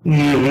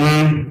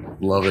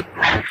 Mm-hmm. Love it.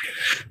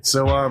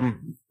 So,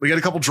 we got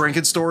a couple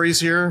drinking stories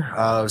here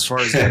as far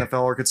as the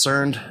NFL are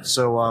concerned.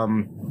 So,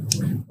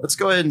 let's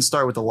go ahead and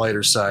start with the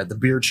lighter side, the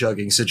beer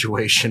chugging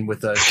situation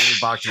with David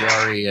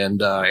Bakhtiari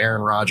and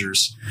Aaron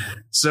Rodgers.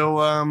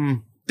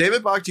 So,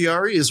 David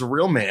Bakhtiari is a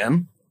real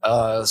man.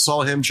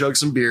 Saw him chug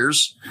some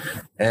beers,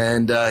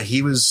 and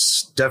he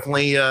was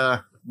definitely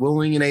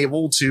willing and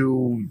able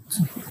to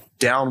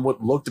down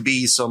what looked to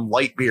be some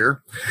light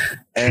beer.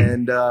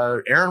 And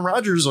Aaron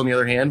Rodgers, on the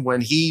other hand,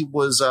 when he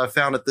was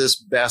found at this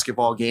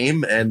basketball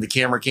game and the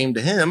camera came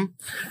to him,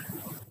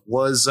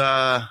 was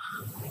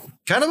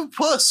kind of a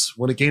puss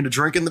when it came to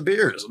drinking the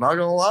beers. I'm not going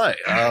to lie.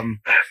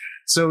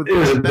 So the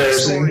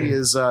backstory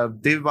is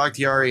David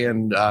Bakhtiari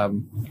and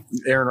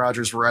Aaron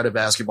Rodgers were at a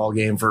basketball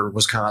game for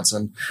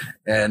Wisconsin,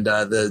 and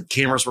the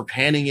cameras were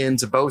panning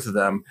into both of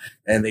them,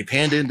 and they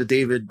panned into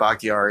David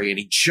Bakhtiari, and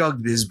he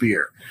chugged his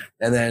beer,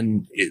 and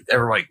then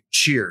everybody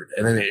cheered.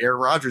 And then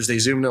Aaron Rodgers, they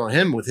zoomed in on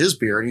him with his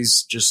beer, and he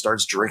just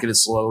starts drinking it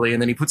slowly,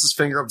 and then he puts his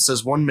finger up and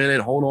says, 1 minute,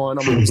 hold on,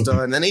 I'm almost done.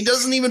 And then he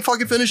doesn't even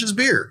fucking finish his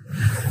beer.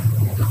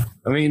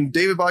 I mean,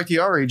 David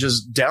Bakhtiari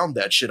just downed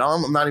that shit.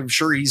 I'm not even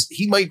sure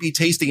he might be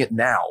tasting it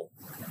now.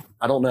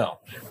 I don't know.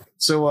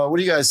 So what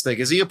do you guys think?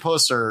 Is he a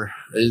puss, or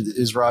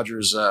is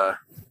Rodgers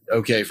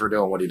okay for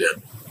doing what he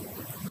did?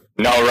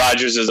 No,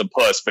 Rodgers is a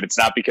puss, but it's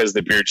not because of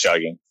the beer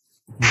chugging.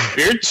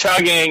 Beer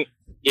chugging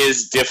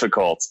is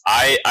difficult.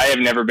 I have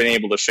never been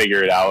able to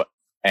figure it out,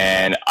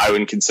 and I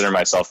wouldn't consider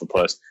myself a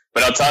puss.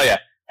 But I'll tell you,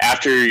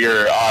 after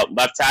your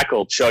left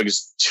tackle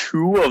chugs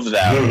 2 of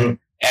them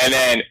and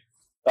then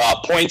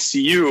points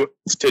to you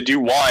to do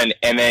 1,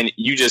 and then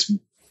you just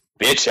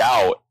bitch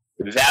out,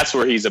 that's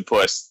where he's a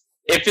puss.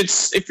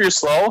 If you're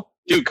slow,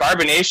 dude,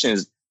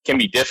 carbonation can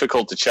be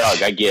difficult to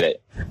chug. I get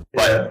it.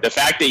 But the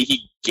fact that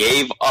he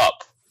gave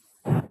up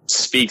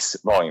speaks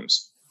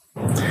volumes.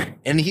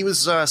 And he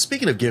was,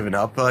 speaking of giving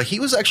up, he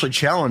was actually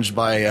challenged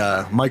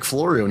by Mike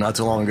Florio not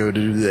too long ago to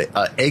do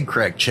the egg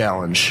crack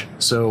challenge.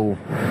 So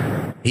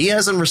he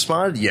hasn't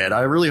responded yet.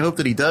 I really hope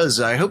that he does.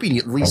 I hope he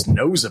at least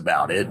knows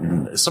about it.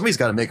 And somebody's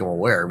got to make him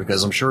aware,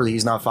 because I'm sure that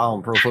he's not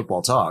following Pro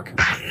Football Talk.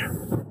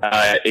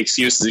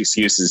 Excuses.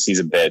 He's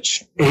a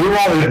bitch. He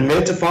won't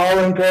admit to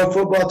following Pro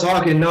Football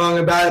Talk and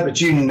knowing about it, but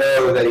you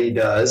know that he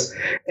does.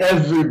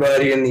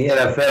 Everybody in the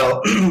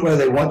NFL, whether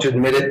they want to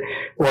admit it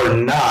or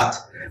not,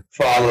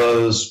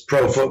 follows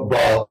pro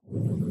football.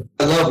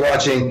 I love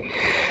watching,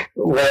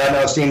 well, I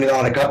know I've seen it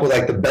on a couple,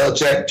 like the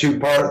Belichick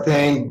 2-part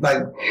thing,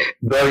 like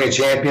Building a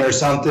Champion or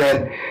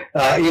something.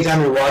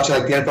 Anytime you're watching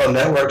like the NFL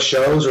Network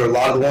shows, or a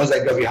lot of the ones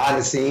that go behind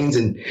the scenes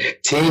and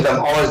teams,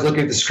 I'm always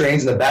looking at the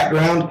screens in the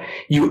background.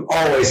 You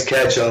always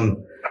catch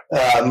them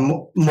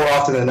more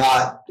often than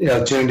not,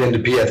 tuned into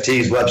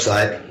PFT's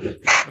website.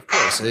 Of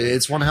course,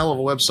 it's one hell of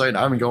a website.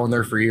 I've been going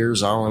there for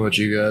years. I don't know about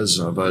you guys,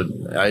 but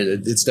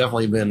it's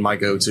definitely been my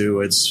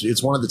go-to.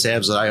 It's one of the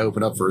tabs that I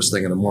open up first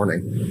thing in the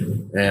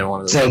morning. And one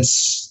of the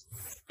since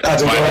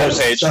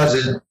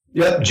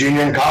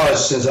junior in college,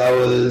 since that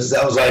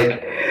was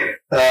like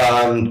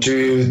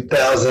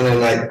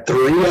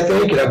 2003, I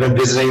think, and I've been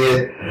visiting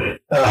it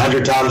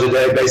 100 times a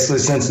day basically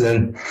since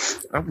then.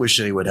 I wish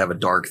they would have a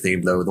dark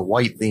theme, though. The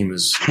white theme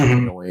is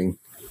annoying.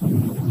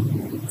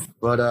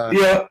 But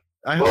yeah.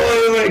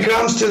 Well, when it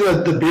comes to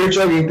the beer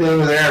chugging thing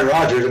with Aaron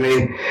Rodgers, I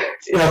mean,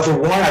 for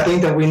one, I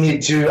think that we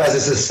need to, as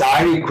a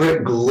society,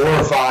 quit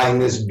glorifying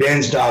this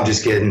binge. No, I'm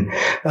just kidding.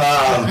 Sorry,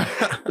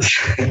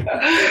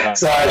 I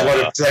just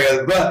wanted to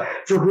say, but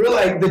for real,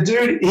 like the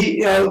dude,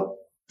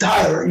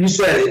 Tyler, you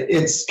said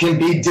it can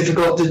be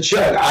difficult to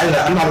chug.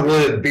 I'm not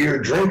really a beer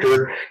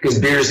drinker, because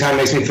beer just kind of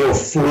makes me feel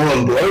full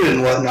and bloated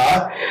and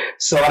whatnot.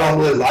 So I don't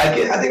really like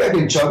it. I think I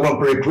can chug one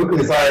pretty quickly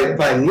if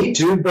I need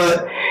to.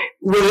 But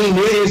when he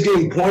knew he was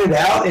getting pointed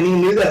out, and he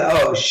knew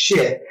that, oh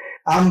shit,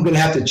 I'm going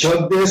to have to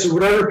chug this or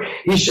whatever,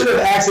 he should have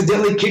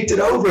accidentally kicked it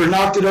over,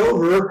 knocked it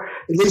over,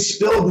 at least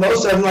spilled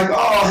most of them, like,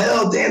 oh,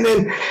 hell, damn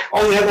it,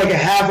 only have like a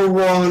half of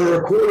one or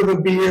a quarter of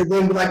a beer,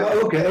 then be like,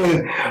 oh, okay,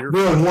 and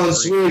doing one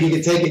swig, he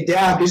could take it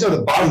down, because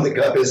the bottom of the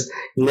cup is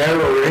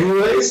narrower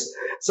anyways,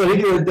 so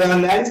he could have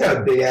done that. He's got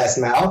a big-ass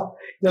mouth.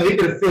 He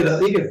could fit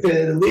at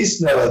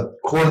least a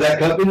quarter of that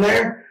cup in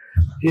there.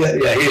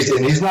 Yeah,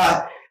 he's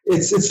not,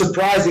 it's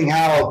surprising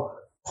how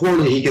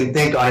poorly he can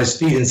think on his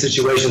feet in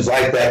situations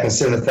like that,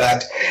 considering the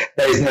fact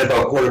that he's an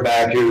NFL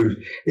quarterback who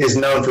is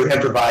known for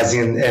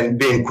improvising and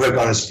being quick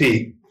on his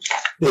feet,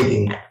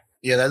 thinking.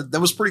 Yeah, that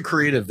was pretty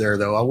creative there,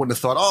 though. I wouldn't have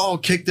thought, oh,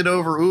 kicked it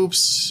over,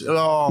 oops.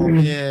 Oh,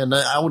 man,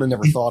 I would have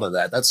never thought of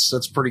that.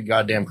 That's pretty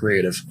goddamn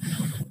creative.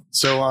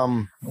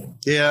 So,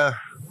 yeah,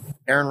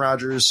 Aaron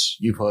Rodgers,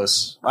 you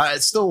puss.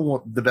 It's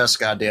still the best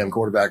goddamn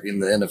quarterback in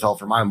the NFL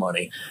for my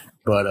money.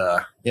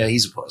 But, yeah,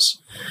 he's a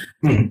puss.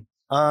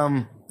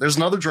 There's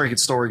another drinking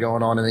story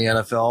going on in the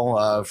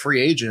NFL.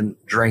 Free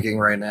agent drinking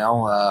right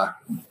now.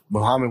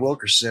 Muhammad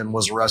Wilkerson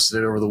was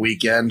arrested over the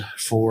weekend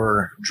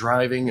for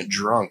driving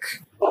drunk.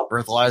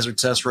 Breathalyzer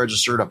test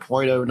registered a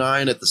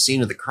 .09 at the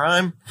scene of the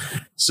crime.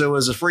 So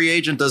as a free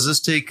agent, does this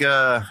take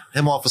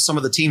him off of some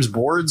of the team's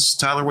boards?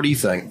 Tyler, what do you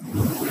think?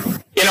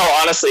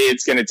 Honestly,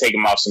 it's going to take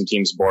him off some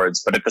teams'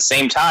 boards. But at the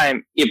same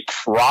time, it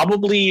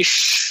probably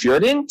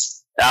shouldn't.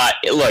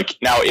 Look,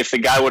 now, if the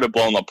guy would have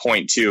blown a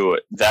 .2,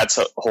 that's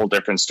a whole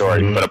different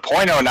story. But a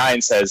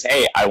 .09 says,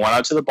 hey, I went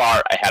out to the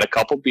bar, I had a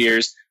couple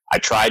beers, I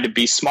tried to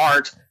be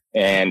smart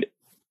and,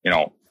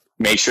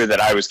 make sure that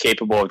I was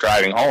capable of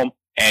driving home,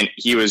 and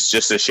he was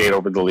just a shade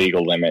over the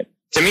legal limit.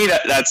 To me,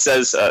 that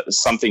says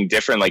something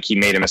different, like he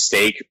made a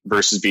mistake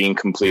versus being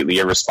completely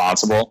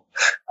irresponsible.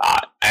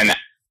 And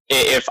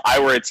if I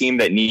were a team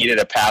that needed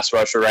a pass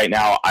rusher right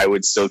now, I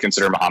would still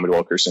consider Muhammad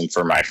Wilkerson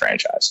for my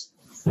franchise.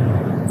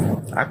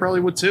 I probably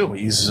would too.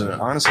 He's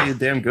honestly a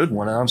damn good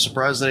one. And I'm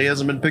surprised that he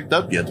hasn't been picked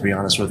up yet, to be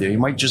honest with you. He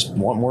might just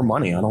want more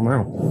money. I don't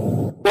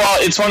know. Well,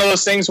 it's one of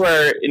those things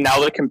where now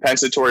the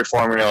compensatory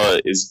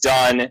formula is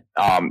done.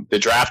 The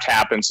draft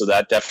happened, so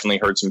that definitely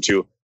hurts him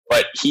too.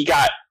 But he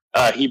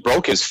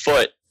broke his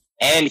foot,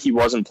 and he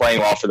wasn't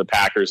playing well for the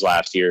Packers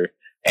last year.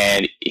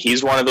 And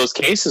he's one of those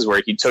cases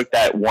where he took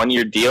that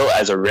 1-year deal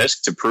as a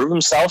risk to prove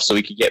himself so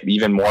he could get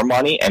even more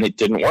money, and it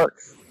didn't work.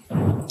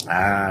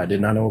 I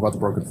did not know about the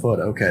broken foot.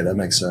 Okay, that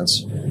makes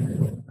sense.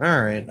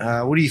 All right.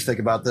 What do you think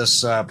about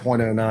this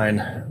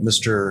 .09,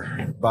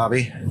 Mr.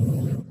 Bobby?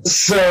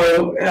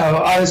 So,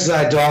 honestly,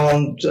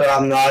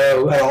 I'm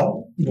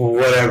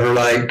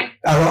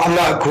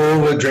not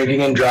cool with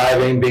drinking and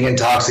driving, being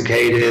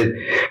intoxicated,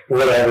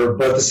 whatever.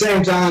 But at the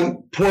same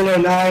time,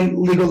 .09,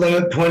 legal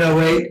limit,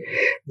 .08,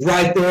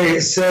 right there,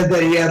 it said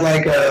that he had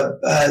like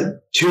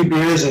 2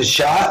 beers and a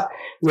shot,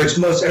 which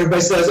most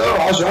everybody says,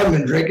 I haven't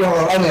been drinking.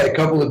 I only had a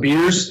couple of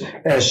beers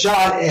and a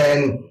shot,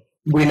 and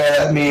we know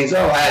that means,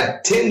 I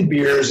had 10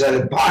 beers and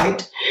a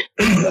pint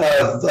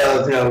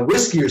of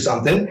whiskey or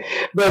something.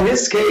 But in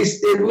this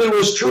case, it really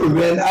was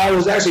true. And I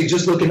was actually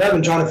just looking up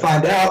and trying to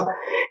find out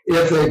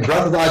if a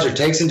breathalyzer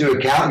takes into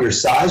account your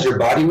size, your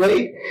body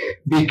weight,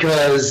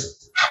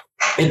 because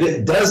if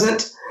it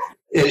doesn't,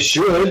 it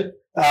should.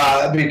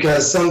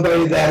 Because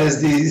somebody that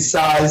is the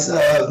size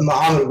of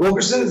Muhammad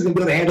Wilkerson is going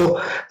to be able to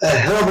handle a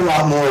hell of a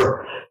lot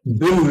more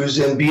booze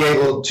and be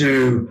able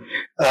to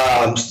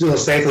still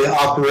safely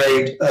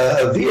operate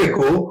a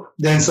vehicle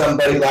than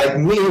somebody like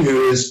me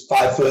who is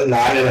 5'9"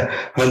 and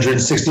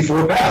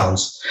 164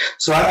 pounds.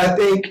 So I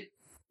think,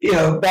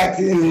 back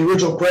in the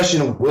original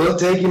question, will it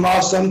take him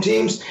off some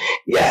teams?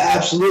 Yeah,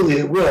 absolutely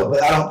it will.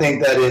 But I don't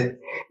think that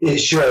it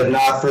should.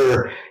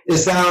 It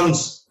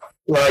sounds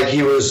like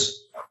he was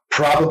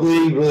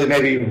probably really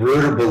maybe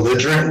rude or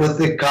belligerent with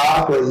the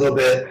cop, or a little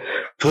bit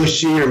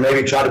pushy, or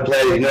maybe try to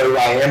play who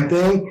I am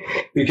thing.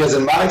 Because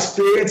in my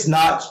experience,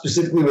 not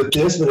specifically with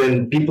this, but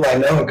in people I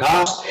know in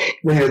cops,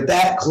 when you're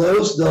that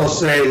close, they'll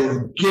say,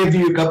 give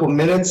you a couple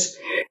minutes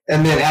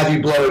and then have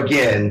you blow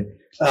again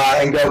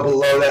and go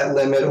below that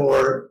limit,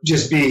 or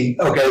just be,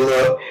 okay,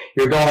 look,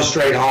 you're going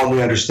straight home,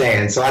 we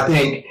understand. So I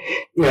think,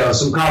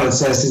 some common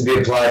sense needs to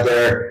be applied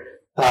there.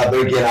 But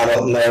again, I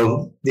don't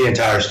know the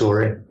entire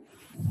story.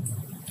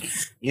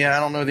 Yeah,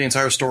 I don't know the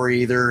entire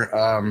story either.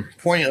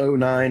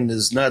 .09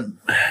 is not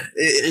 –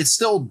 it's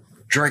still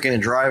drinking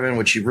and driving,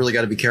 which you really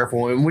got to be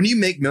careful. And when you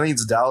make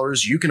millions of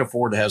dollars, you can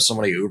afford to have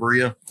somebody Uber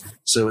you.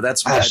 So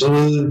that's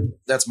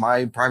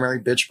my primary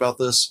bitch about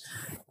this.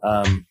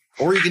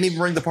 Or you can even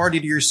bring the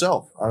party to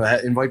yourself.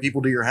 Invite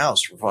people to your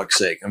house, for fuck's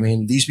sake. I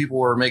mean, these people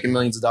are making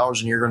millions of dollars,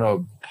 and you're going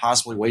to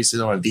possibly waste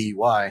it on a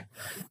DUI.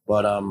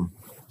 But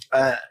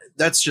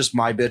that's just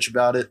my bitch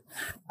about it.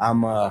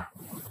 I'm a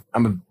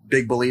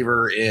big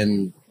believer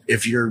in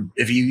if you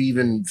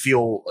even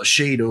feel a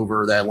shade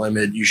over that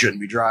limit, you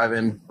shouldn't be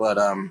driving. But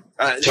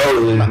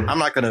totally. I'm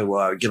not going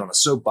to get on a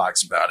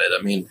soapbox about it.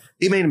 I mean,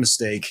 he made a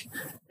mistake.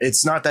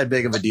 It's not that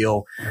big of a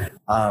deal.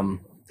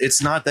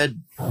 It's not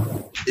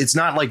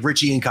like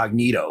Richie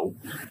Incognito.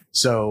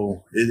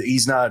 So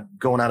he's not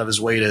going out of his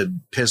way to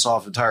piss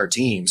off entire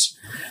teams.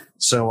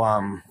 So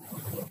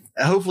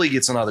hopefully he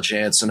gets another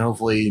chance, and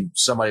hopefully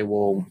somebody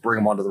will bring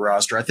him onto the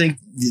roster. I think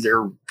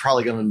they're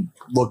probably going to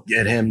look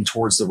at him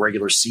towards the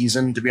regular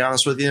season, to be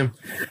honest with you,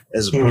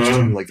 as opposed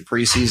to like the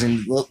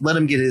preseason. Let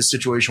him get his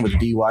situation with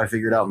the DUI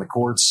figured out in the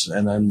courts,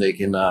 and then they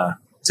can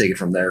take it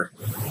from there.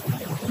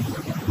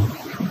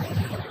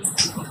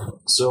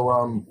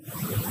 So,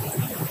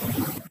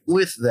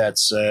 with that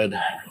said,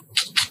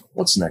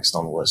 what's next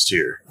on the list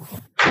here?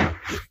 You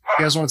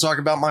guys want to talk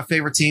about my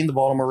favorite team, the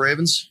Baltimore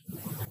Ravens?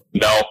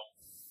 No.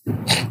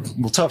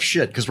 Well, tough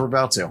shit, because we're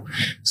about to.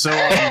 So,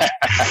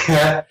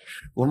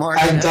 Lamar.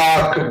 I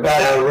talk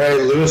about how Ray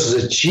Lewis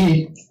is a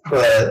cheat,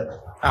 but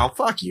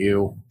fuck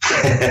you.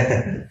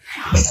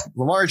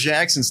 Lamar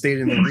Jackson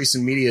stated in a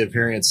recent media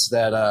appearance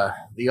that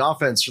the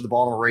offense for the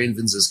Baltimore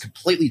Ravens has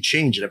completely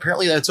changed, and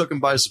apparently that took him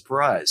by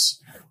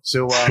surprise.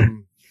 So,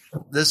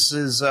 this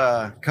is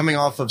coming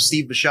off of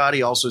Steve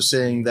Bisciotti also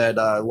saying that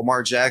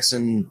Lamar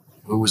Jackson,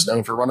 who was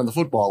known for running the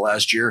football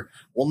last year,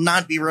 will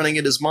not be running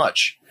it as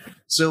much.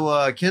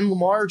 So can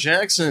Lamar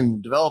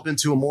Jackson develop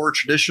into a more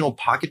traditional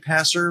pocket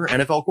passer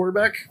NFL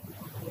quarterback?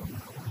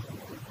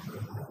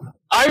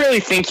 I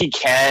really think he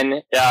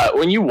can.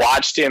 When you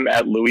watched him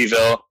at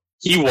Louisville,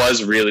 he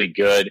was really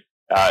good.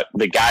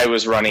 The guy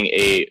was running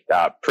a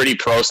pretty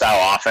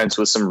pro-style offense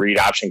with some read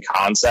option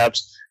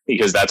concepts,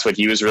 because that's what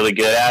he was really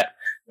good at.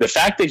 The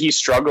fact that he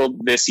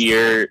struggled this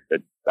year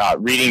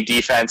reading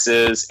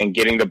defenses and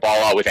getting the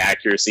ball out with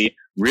accuracy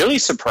really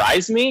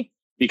surprised me,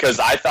 because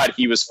I thought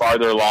he was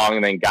farther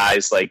along than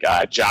guys like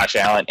Josh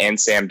Allen and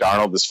Sam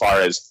Darnold as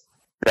far as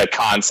the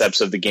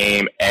concepts of the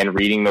game and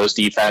reading those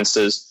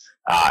defenses.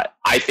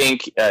 I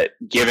think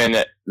given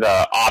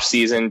the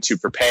offseason to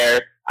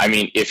prepare, I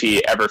mean, if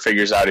he ever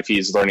figures out if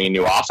he's learning a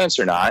new offense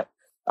or not,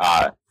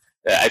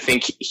 I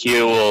think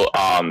he will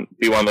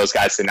be one of those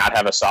guys to not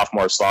have a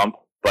sophomore slump,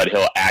 but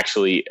he'll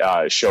actually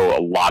show a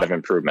lot of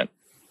improvement.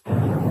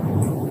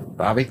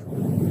 Bobby?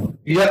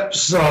 Yep.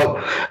 So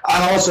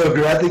I also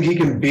agree. I think he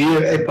can be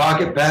a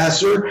pocket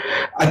passer.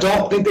 I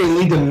don't think they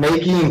need to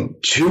make him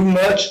too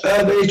much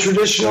of a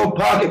traditional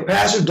pocket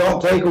passer.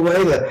 Don't take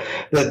away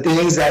the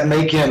things that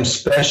make him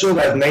special,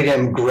 that have made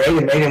him great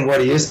and made him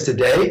what he is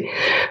today.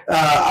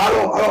 I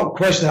don't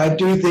question it. I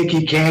do think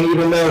he can,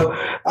 even though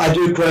I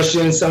do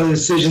question some of the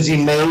decisions he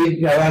made.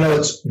 You know, I know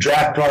it's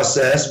draft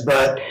process,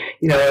 but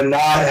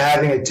not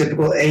having a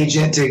typical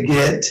agent to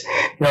get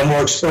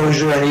more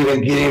exposure and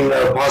even getting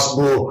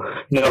possible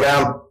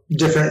around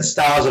different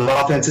styles of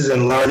offenses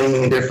and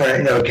learning in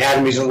different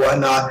academies and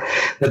whatnot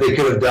that they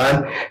could have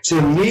done.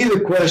 To me, the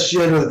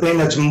question or the thing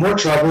that's more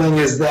troubling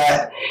is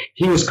that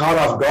he was caught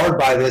off guard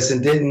by this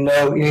and didn't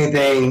know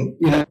anything,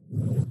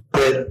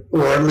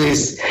 or at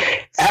least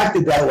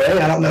acted that way.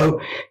 I don't know,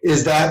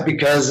 is that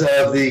because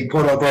of the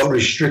quote unquote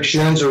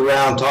restrictions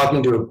around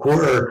talking to a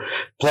quarter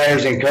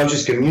players and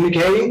coaches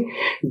communicating?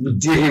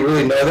 Did he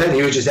really know that?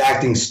 He was just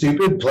acting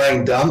stupid,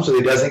 playing dumb so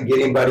he doesn't get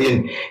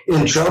anybody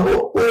in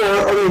trouble? Or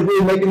are they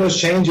really making those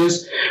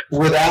changes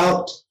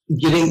without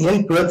getting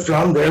input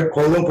from their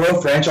quote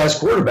unquote franchise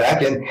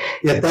quarterback? And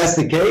if that's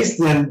the case,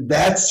 then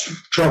that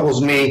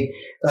troubles me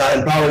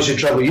and probably should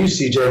trouble you,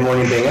 CJ, more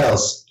than anything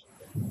else.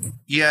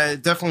 Yeah,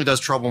 it definitely does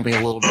trouble me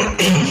a little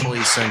bit,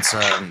 especially since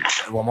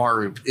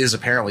Lamar is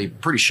apparently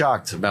pretty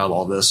shocked about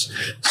all this.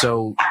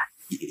 So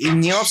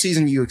in the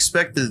offseason, you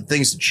expect the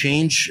things to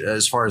change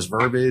as far as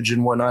verbiage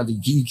and whatnot.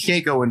 You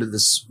can't go into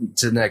this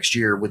to next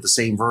year with the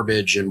same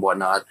verbiage and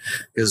whatnot,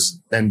 because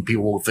then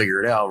people will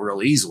figure it out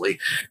real easily.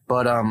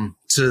 But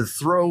to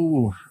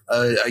throw,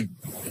 I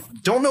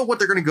don't know what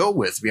they're going to go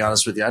with, to be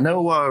honest with you. I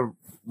know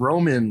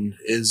Roman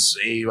is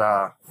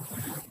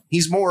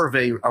he's more of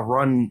a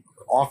run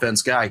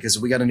offense guy because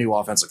we got a new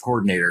offensive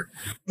coordinator.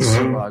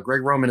 Mm-hmm. So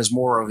Greg Roman is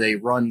more of a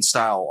run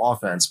style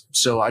offense.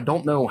 So I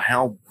don't know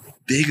how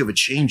big of a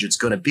change it's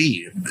going to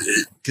be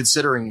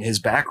considering his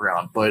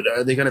background, but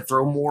are they going to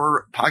throw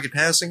more pocket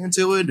passing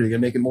into it? Are they going to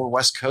make it more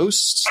West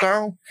Coast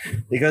style?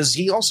 Because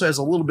he also has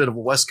a little bit of a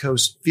West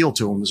Coast feel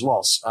to him as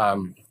well.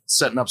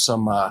 Setting up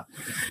some,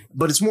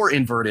 but it's more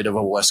inverted of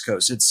a West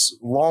Coast. It's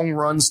long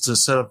runs to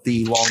set up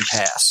the long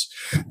pass.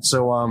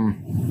 So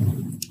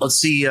let's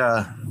see.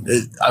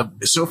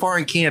 So far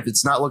in camp,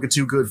 it's not looking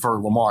too good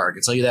for Lamar. I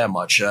can tell you that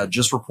much.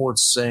 Just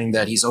reports saying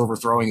that he's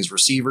overthrowing his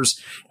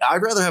receivers.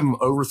 I'd rather have him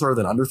overthrow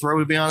than underthrow,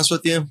 to be honest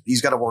with you.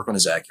 He's got to work on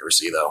his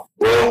accuracy, though.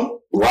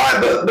 Well,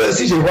 why? But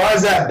CJ, why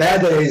is that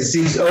bad that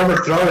he's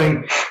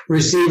overthrowing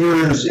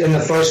receivers in the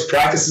first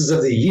practices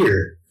of the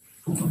year?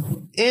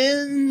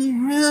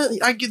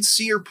 And I can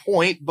see your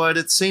point, but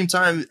at the same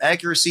time,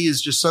 accuracy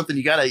is just something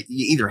you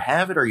either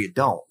have it or you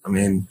don't. I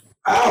mean,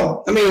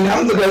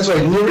 I'm the best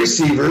way. New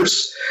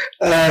receivers,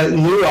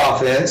 new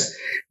offense.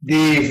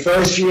 The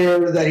first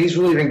year that he's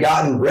really even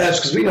gotten reps,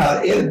 because we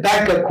know in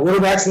backup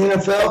quarterbacks in the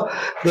NFL,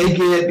 they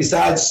get,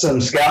 besides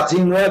some scout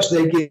team reps,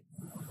 they get,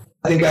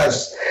 I think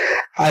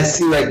I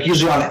see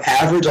usually on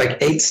average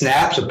 8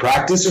 snaps of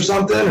practice or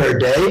something, or a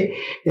day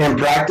in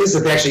practice that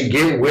they actually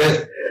get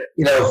with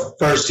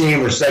first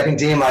team or second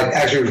team,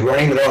 actually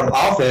running their own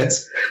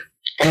offense.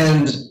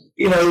 And,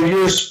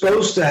 you're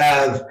supposed to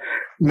have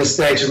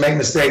mistakes or make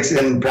mistakes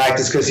in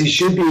practice because he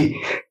should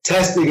be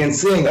testing and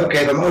seeing,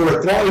 okay, if I'm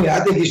overthrowing it, I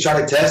think he's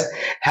trying to test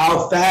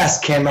how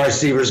fast can my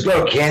receivers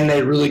go? Can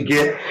they really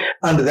get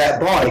under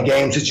that ball in a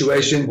game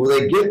situation? Will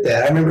they get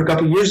that? I remember a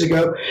couple of years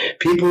ago,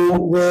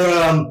 people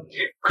were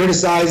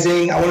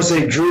criticizing, I want to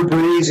say Drew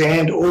Brees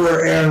and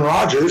or Aaron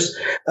Rodgers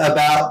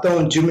about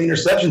throwing too many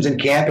interceptions in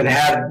camp, and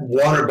had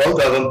one or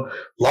both of them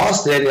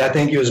lost it. And I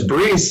think it was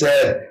Brees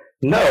said,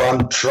 no,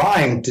 I'm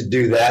trying to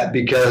do that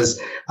because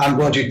I'm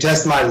going to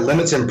test my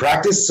limits in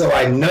practice so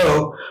I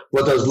know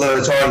what those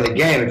limits are in the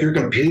game. If you're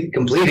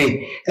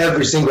completing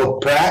every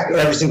single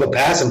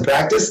pass in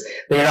practice,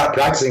 then you're not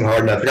practicing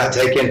hard enough. You're not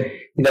taking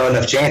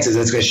enough chances,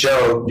 and it's going to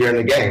show during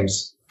the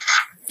games.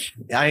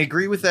 I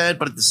agree with that,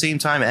 but at the same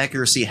time,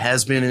 accuracy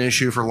has been an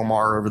issue for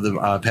Lamar over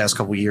the past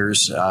couple of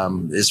years,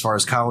 as far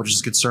as college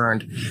is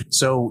concerned.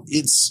 So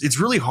it's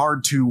really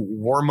hard to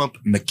warm up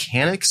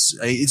mechanics.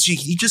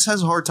 He just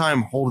has a hard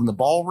time holding the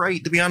ball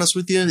right, to be honest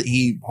with you.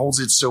 He holds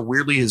it so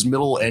weirdly. His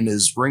middle and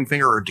his ring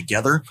finger are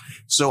together.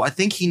 So I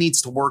think he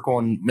needs to work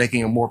on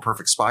making a more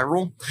perfect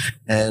spiral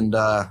and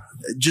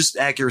just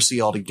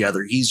accuracy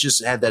altogether. He's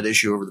just had that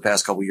issue over the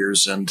past couple of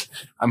years, and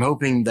I'm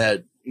hoping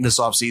that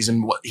this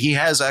offseason, he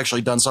has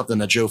actually done something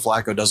that Joe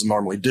Flacco doesn't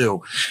normally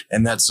do,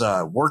 and that's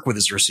work with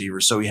his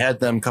receivers. So he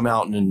had them come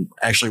out and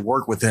actually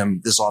work with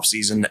him this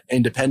offseason,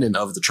 independent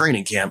of the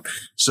training camp.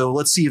 So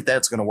let's see if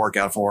that's going to work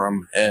out for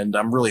him, and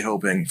I'm really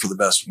hoping for the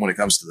best when it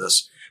comes to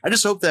this. I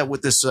just hope that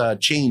with this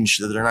change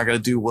that they're not going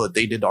to do what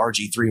they did to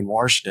RG3 in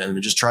Washington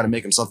and just try to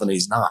make him something that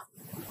he's not.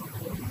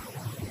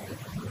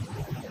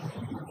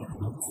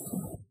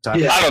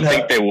 Yeah, I don't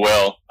think they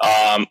will.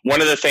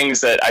 One of the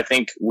things that I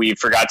think we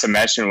forgot to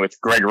mention with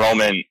Greg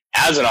Roman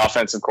as an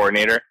offensive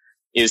coordinator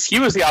is he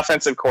was the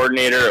offensive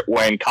coordinator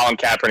when Colin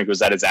Kaepernick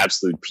was at his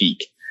absolute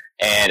peak.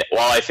 And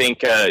while I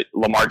think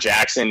Lamar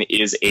Jackson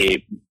is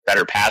a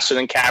better passer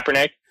than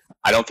Kaepernick,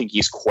 I don't think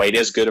he's quite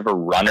as good of a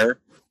runner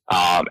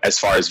as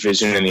far as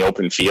vision in the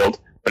open field.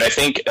 But I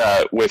think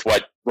with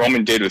what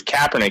Roman did with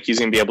Kaepernick, he's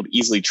going to be able to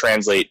easily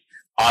translate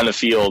on the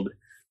field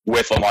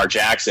with Lamar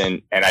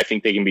Jackson, and I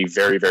think they can be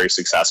very, very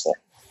successful.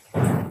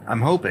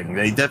 I'm hoping.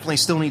 They definitely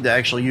still need to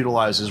actually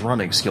utilize his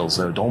running skills,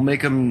 though. Don't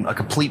make him a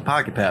complete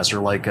pocket passer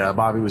like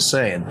Bobby was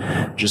saying.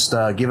 Just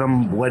give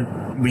him what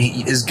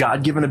his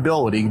God-given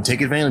ability,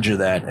 take advantage of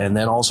that, and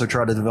then also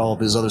try to develop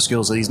his other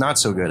skills that he's not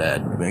so good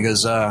at.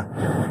 Because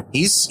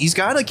he's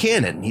got a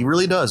cannon. He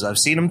really does. I've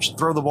seen him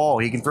throw the ball.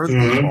 He can throw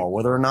the ball.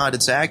 Whether or not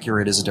it's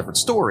accurate is a different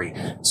story.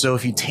 So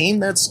if you tame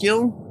that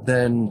skill,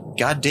 then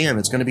goddamn,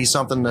 it's going to be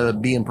something to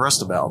be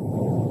impressed about.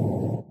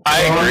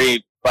 I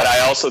agree, but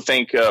I also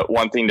think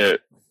one thing to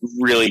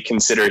really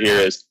consider here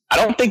is I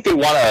don't think they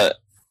want to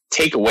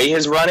take away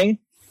his running.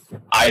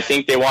 I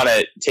think they want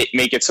to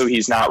make it so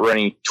he's not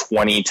running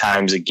 20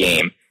 times a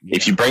game. Yeah.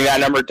 If you bring that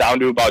number down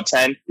to about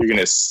 10, you're going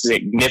to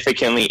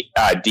significantly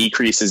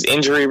decrease his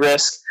injury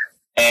risk,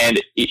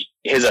 and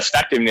his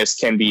effectiveness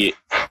can be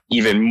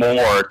even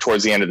more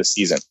towards the end of the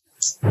season.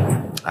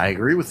 I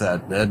agree with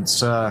that.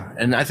 That's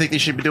and I think they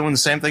should be doing the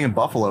same thing in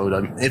Buffalo.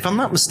 If I'm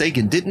not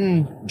mistaken,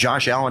 didn't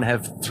Josh Allen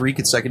have 3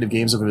 consecutive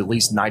games of at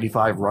least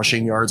 95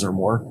 rushing yards or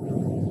more?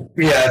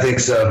 Yeah, I think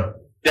so.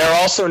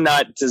 They're also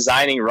not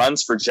designing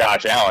runs for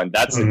Josh Allen.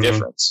 That's the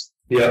difference.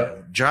 Yeah.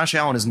 Josh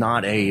Allen is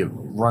not a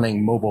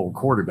running mobile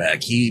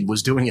quarterback. He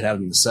was doing it out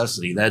of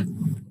necessity. That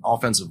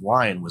offensive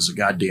line was a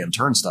goddamn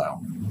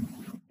turnstile.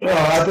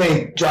 Well, I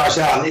think Josh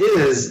Allen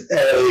is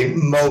a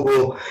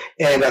mobile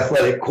and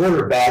athletic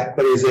quarterback,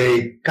 but he's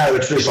a kind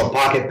of a traditional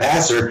pocket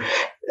passer.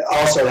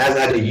 Also hasn't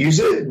had to use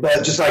it,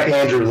 but just like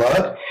Andrew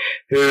Luck,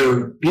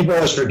 who people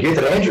always forget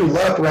that Andrew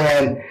Luck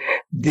ran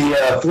the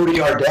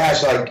 40-yard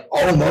dash like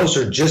almost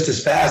or just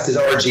as fast as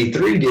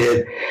RG3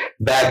 did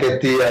back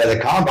at the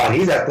combine.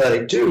 He's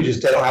athletic too,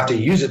 just they don't have to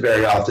use it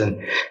very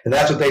often. And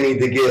that's what they need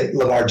to get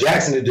Lamar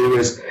Jackson to do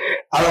is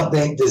I don't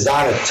think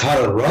design a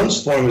ton of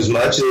runs for him as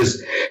much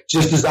as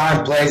just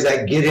design plays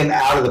that get him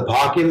out of the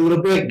pocket a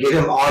little bit, get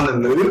him on the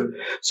move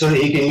so that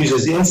he can use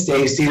his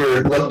instincts to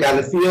either look down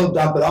the field,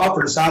 dump it off,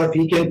 or decide if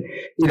he can,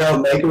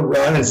 make a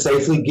run and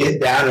safely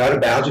get down and out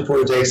of bounds before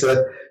he takes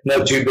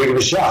too big of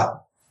a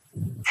shot.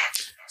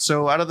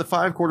 So out of the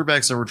 5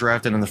 quarterbacks that were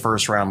drafted in the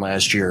first round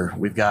last year,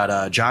 we've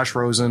got Josh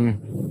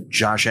Rosen,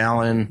 Josh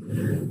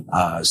Allen,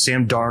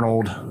 Sam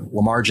Darnold,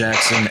 Lamar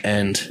Jackson,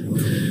 and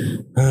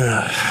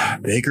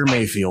Baker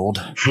Mayfield.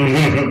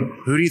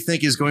 Who do you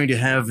think is going to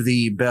have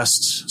the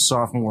best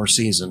sophomore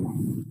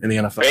season in the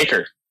NFL?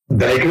 Baker?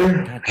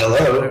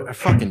 Hello. I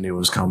fucking knew it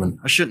was coming.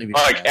 I shouldn't even.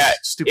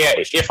 Stupid. Yeah,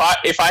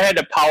 if I had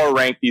to power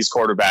rank these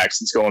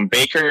quarterbacks, it's going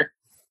Baker,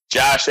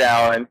 Josh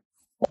Allen,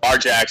 Lamar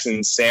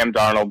Jackson, Sam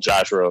Darnold,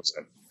 Josh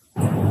Rosen.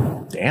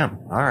 Damn.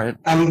 All right.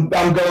 I'm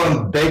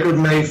going Baker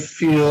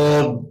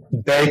Mayfield,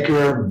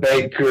 Baker, and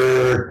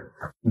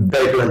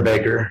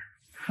Baker.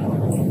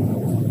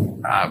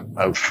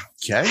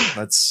 Okay.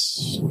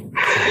 That's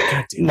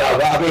no,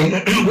 but I mean,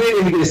 we didn't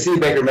even get to see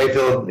Baker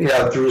Mayfield,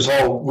 through his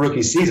whole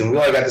rookie season. We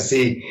only got to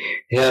see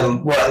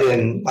him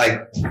in like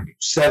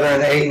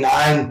 7, 8,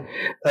 9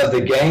 of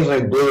the games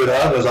when he blew it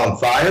up. It was on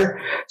fire.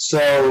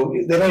 So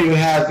they don't even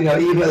have,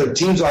 even other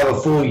teams will have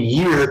a full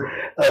year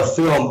of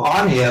film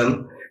on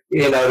him,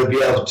 to be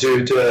able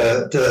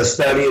to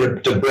study,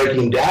 to break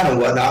him down and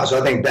whatnot. So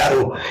I think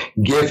that'll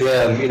give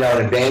him,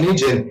 an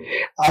advantage. And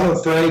I'm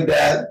afraid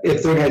that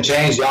if they're going to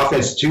change the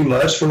offense too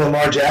much for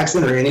Lamar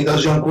Jackson or any of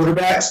those young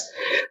quarterbacks,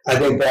 I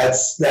think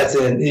that's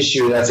an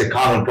issue. That's a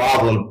common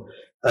problem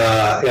in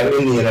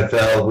the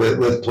NFL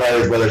with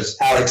players, whether it's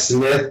Alex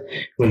Smith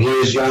when he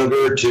was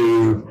younger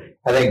to,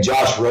 I think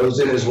Josh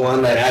Rosen is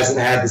one that hasn't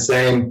had the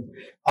same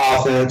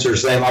offense or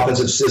same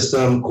offensive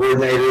system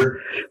coordinator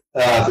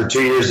for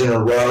 2 years in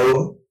a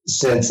row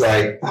since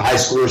like high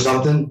school or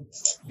something.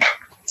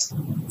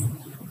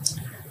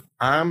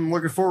 I'm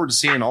looking forward to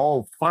seeing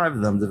all 5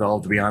 of them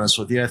develop, to be honest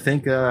with you.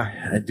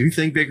 I do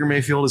think Baker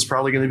Mayfield is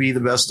probably going to be the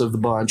best of the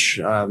bunch.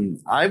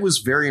 I was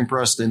very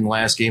impressed in the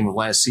last game of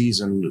last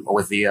season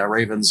with the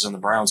Ravens and the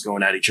Browns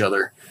going at each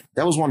other.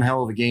 That was one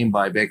hell of a game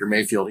by Baker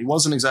Mayfield. He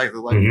wasn't exactly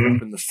lighting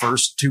up in the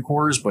first 2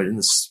 quarters, but in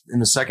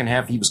the second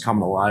half, he was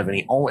coming alive.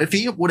 And if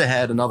he would have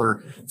had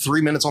another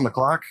 3 minutes on the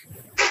clock,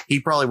 he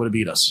probably would have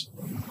beat us.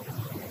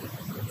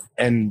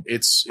 And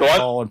it's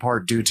all in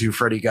part due to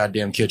Freddie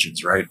goddamn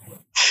Kitchens, right?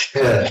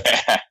 The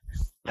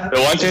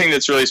one thing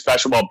that's really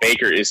special about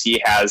Baker is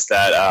he has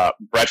that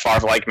Brett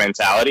Favre-like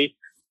mentality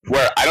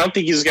where I don't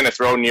think he's going to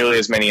throw nearly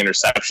as many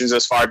interceptions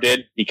as Favre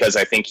did because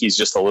I think he's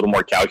just a little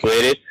more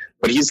calculated.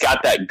 But he's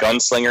got that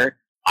gunslinger,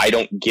 I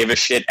don't give a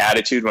shit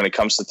attitude when it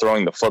comes to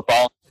throwing the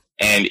football.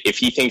 And if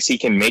he thinks he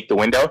can make the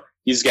window,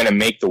 he's going to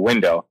make the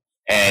window.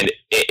 And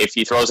if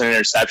he throws an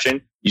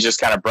interception, you just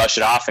kind of brush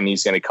it off and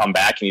he's going to come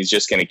back and he's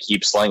just going to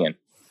keep slinging.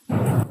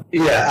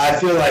 Yeah, I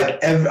feel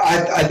like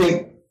I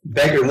think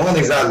Baker, one of the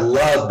things I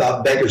love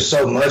about Baker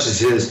so much is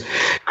his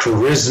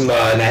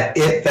charisma and that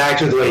it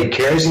factor, the way he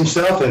carries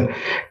himself. And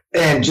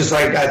And just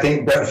like I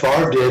think Brett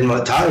Favre did, and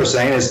what Tyler was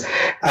saying is,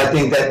 I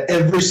think that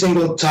every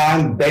single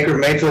time Baker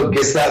Mayfield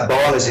gets that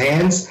ball in his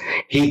hands,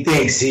 he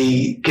thinks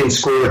he can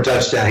score a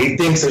touchdown. He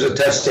thinks there's a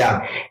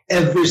touchdown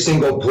every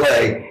single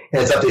play,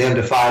 and it's up to him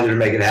to find it or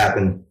make it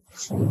happen.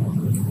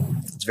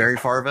 It's very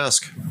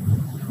Favre-esque.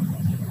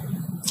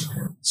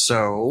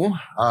 So,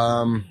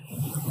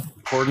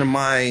 according to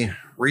my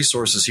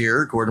resources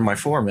here, according to my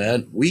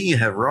format, we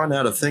have run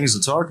out of things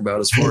to talk about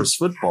as far as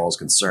football is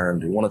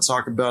concerned. You want to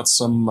talk about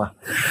some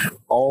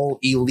all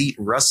elite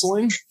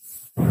wrestling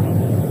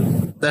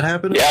that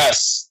happened?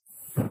 Yes.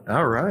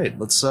 All right,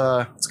 let's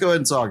go ahead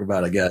and talk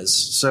about it, guys.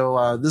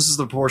 So this is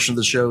the portion of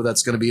the show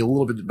that's going to be a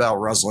little bit about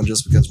wrestling,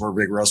 just because we're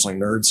big wrestling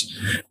nerds.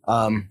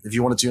 If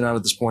you want to tune out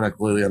at this point, I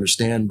completely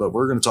understand, but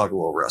we're going to talk a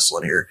little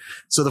wrestling here.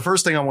 So the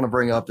first thing I want to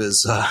bring up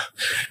is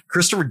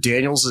Christopher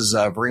Daniels is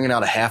bringing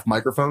out a half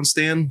microphone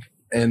stand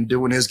and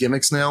doing his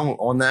gimmicks now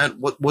on that.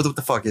 What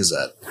the fuck is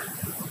that?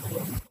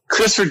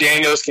 Christopher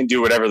Daniels can do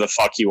whatever the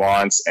fuck he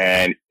wants,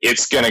 and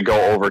it's going to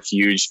go over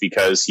huge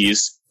because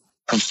he's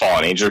from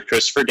Fallen Angel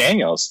Christopher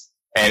Daniels.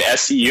 And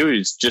SCU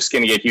is just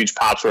going to get huge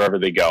pops wherever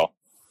they go.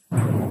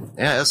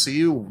 Yeah,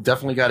 SCU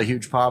definitely got a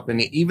huge pop,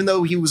 and even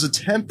though he was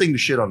attempting to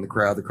shit on the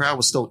crowd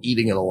was still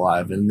eating it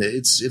alive, and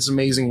it's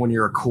amazing when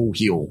you're a cool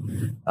heel.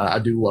 I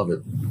do love it.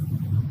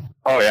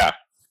 Oh, yeah.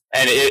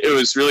 And it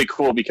was really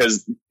cool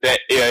because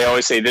I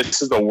always say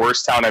this is the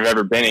worst town I've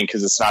ever been in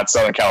because it's not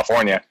Southern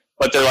California.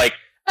 But they're like,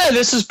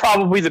 this is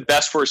probably the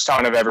best worst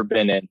town I've ever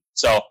been in.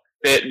 So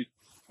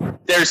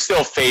they're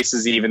still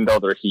faces even though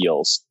they're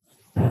heels.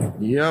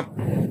 Yep.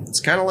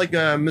 It's kind of like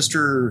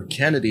Mr.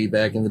 Kennedy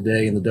back in the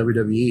day in the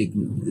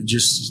WWE.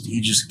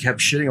 He just kept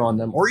shitting on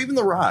them. Or even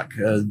The Rock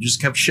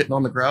just kept shitting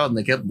on the crowd, and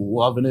they kept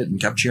loving it and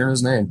kept cheering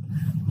his name.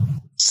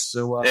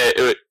 So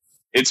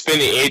it's been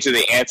the age of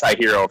the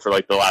anti-hero for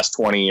like the last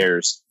 20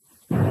 years.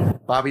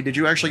 Bobby, did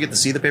you actually get to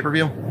see the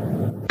pay-per-view?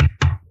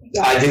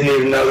 I didn't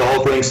even know the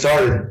whole thing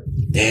started.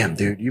 Damn,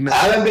 dude. I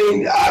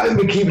haven't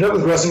been keeping up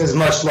with wrestling as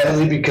much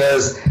lately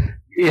because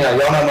y'all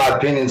know my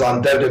opinions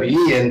on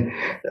WWE, and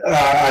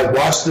I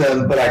watched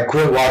them, but I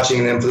quit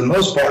watching them for the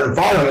most part and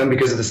following them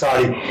because of the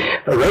Saudi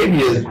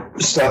Arabia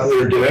stuff that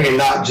they're doing, and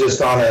not just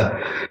on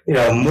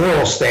a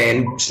moral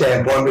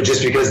standpoint, but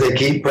just because they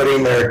keep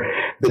putting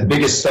the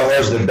biggest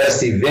stars, the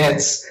best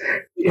events,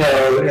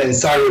 in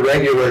Saudi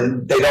Arabia where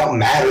they don't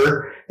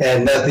matter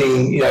and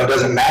nothing,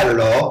 doesn't matter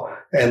at all.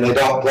 And they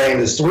don't play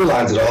into the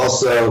storylines at all.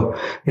 So,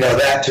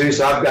 that too.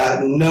 So I've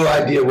got no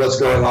idea what's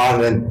going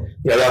on. And,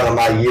 that on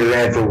my year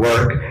end for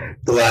work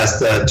the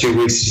last 2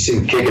 weeks, just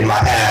been kicking my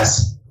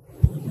ass.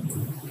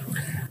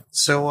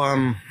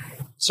 So,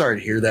 sorry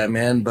to hear that,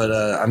 man, but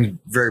I'm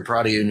very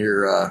proud of you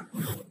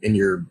in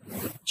your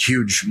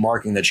huge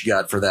marking that you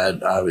got for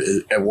that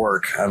at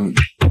work. I'm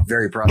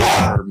very proud of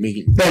you for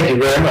me. Thank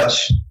you very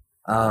much.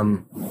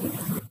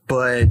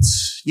 But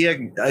yeah,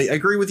 I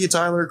agree with you,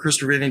 Tyler.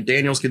 Christopher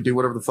Daniels can do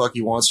whatever the fuck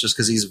he wants just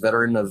because he's a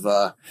veteran of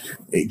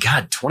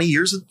 20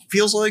 years. It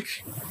feels like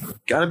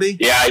gotta be.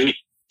 Yeah,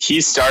 he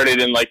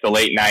started in like the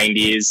late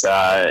 90s.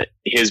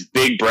 His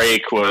big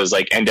break was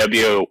like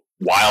NWO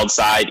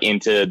Wildside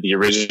into the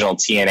original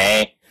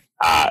TNA,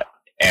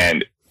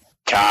 and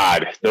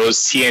God,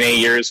 those TNA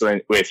years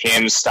with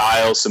him,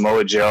 Styles,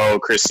 Samoa Joe,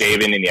 Chris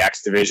Sabin in the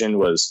X Division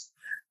was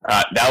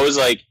that was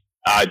like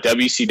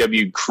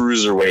WCW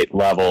cruiserweight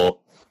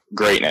level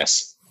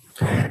greatness.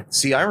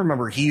 See, I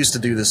remember he used to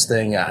do this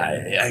thing.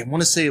 I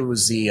want to say it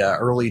was the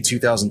early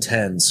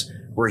 2010s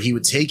where he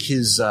would take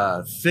his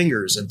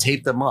fingers and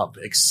tape them up,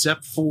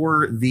 except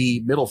for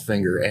the middle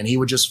finger, and he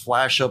would just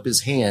flash up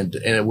his hand,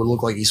 and it would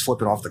look like he's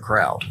flipping off the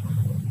crowd.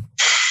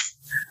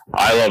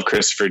 I love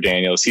Christopher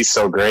Daniels. He's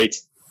so great.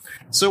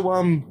 So,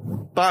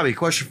 Bobby,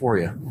 question for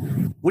you.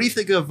 What do you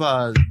think of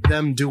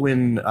them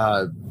doing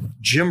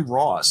Jim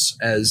Ross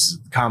as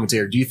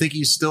commentator? Do you think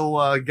he's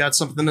still got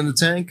something in the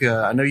tank?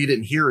 I know you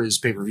didn't hear his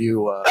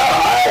pay-per-view.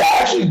 I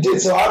actually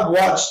did. So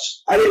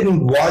I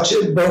didn't watch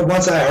it, but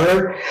once I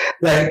heard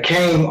that it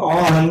came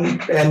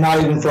on, and not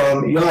even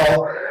from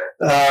y'all,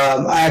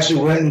 I actually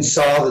went and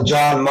saw the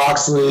John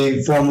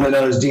Moxley, formerly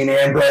known as Dean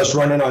Ambrose,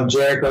 running on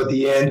Jericho at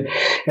the end.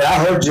 And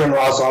I heard Jim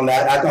Ross on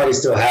that. I thought he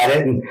still had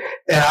it. And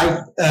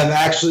I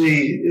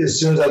actually, as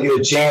soon as I get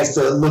a chance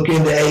to look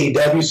into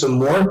AEW some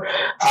more,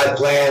 I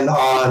plan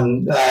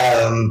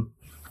on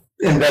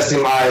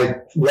investing my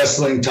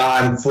wrestling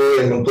time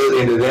fully and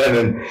completely into them,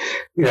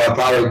 and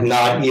probably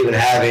not even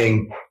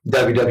having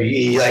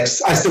WWE. Like,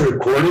 I still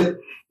record it,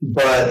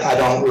 but I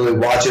don't really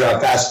watch it. I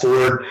fast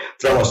forward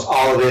through almost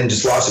all of it and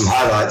just watch some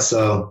highlights.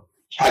 So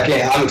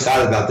I'm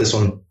excited about this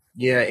one.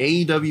 Yeah,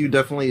 AEW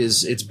definitely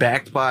is. It's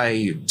backed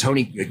by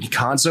Tony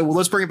Khan. So,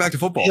 let's bring it back to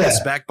football. Yeah.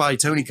 It's backed by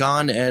Tony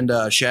Khan and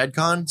Shad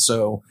Khan.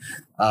 So,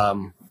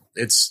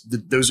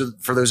 those are,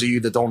 for those of you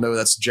that don't know,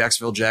 that's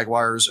Jacksonville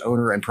Jaguars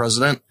owner and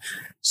president.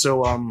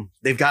 So,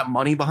 they've got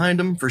money behind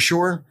them for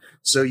sure.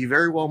 So you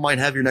very well might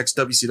have your next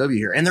WCW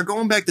here, and they're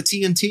going back to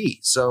TNT.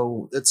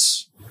 So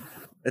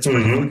It's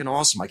pretty fucking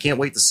awesome. I can't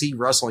wait to see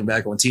wrestling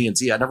back on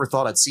TNT. I never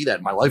thought I'd see that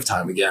in my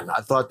lifetime again.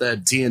 I thought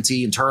that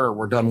TNT and Turner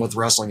were done with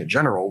wrestling in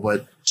general,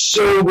 but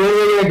So when are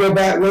they going to go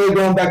back? When are they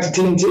going back to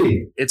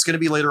TNT? it's going to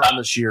be later on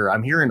this year.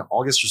 I'm hearing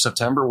August or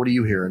September. What are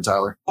you hearing,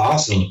 Tyler?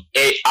 Awesome.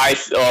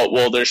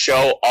 Well, their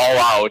show All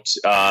Out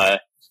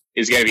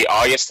is going to be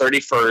August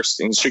 31st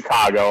in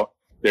Chicago.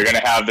 They're going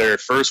to have their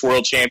first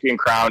world champion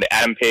crowned,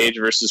 Adam Page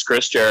versus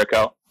Chris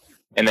Jericho.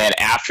 And then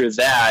after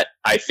that,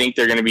 I think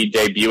they're going to be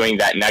debuting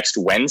that next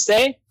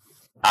Wednesday.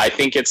 I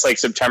think it's like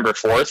September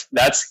 4th.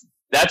 That's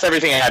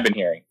everything I've been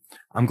hearing.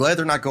 I'm glad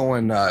they're not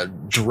going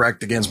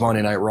direct against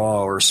Monday Night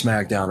Raw or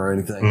SmackDown or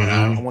anything.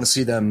 I want to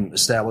see them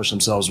establish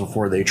themselves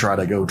before they try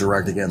to go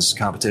direct against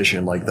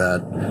competition like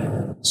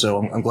that. So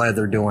I'm glad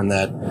they're doing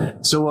that.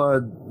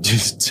 So,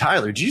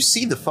 Tyler, did you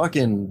see the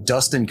fucking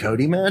Dustin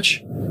Cody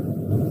match?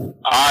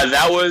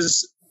 That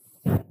was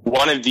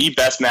one of the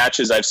best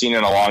matches I've seen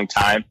in a long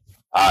time.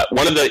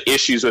 One of the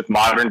issues with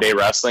modern day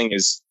wrestling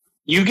is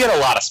you get a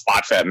lot of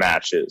spot fest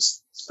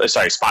matches.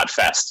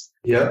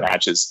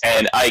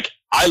 And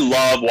I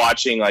love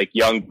watching like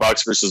Young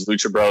Bucks versus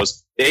Lucha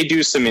Bros. They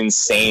do some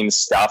insane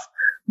stuff,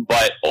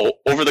 but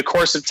over the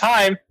course of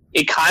time,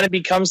 it kind of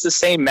becomes the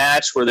same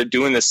match where they're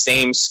doing the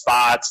same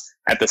spots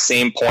at the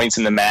same points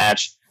in the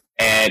match.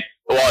 And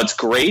while it's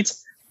great,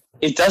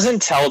 it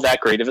doesn't tell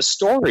that great of a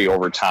story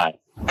over time.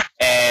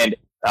 And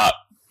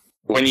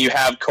when you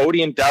have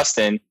Cody and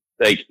Dustin,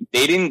 like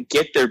they didn't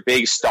get their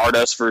big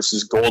Stardust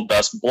versus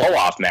Goldust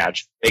blow-off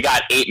match. They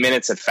got 8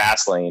 minutes at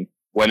Fastlane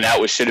when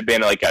that should have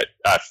been like a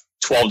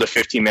 12 to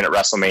 15 minute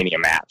WrestleMania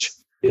match.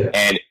 Yeah.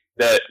 And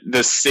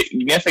the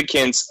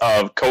significance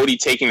of Cody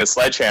taking the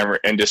sledgehammer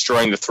and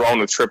destroying the throne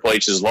with Triple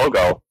H's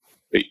logo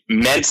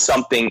meant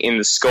something in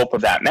the scope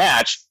of that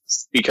match,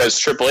 because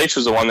Triple H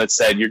was the one that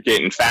said, you're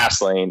getting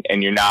Fastlane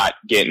and you're not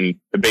getting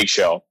the Big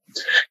Show.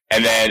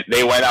 And then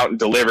they went out and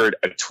delivered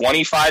a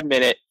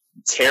 25-minute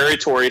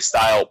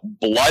territory-style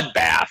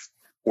bloodbath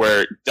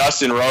where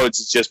Dustin Rhodes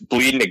is just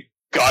bleeding a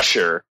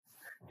gusher.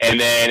 And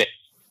then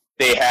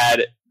they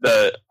had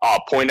the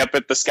point up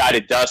at the sky to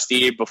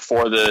Dusty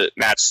before the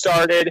match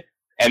started.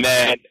 And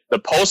then the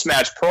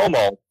post-match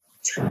promo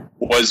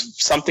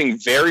was something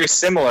very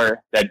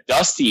similar that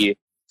Dusty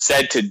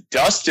said to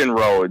Dustin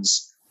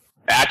Rhodes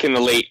back in the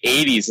late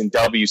 80s in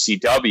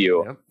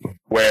WCW,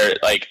 where,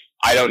 like,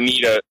 I don't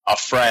need a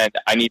friend,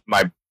 I need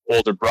my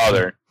older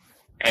brother.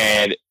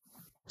 And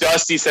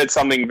Dusty said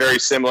something very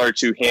similar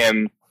to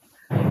him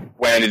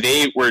when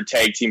they were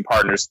tag team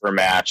partners for a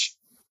match.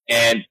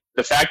 And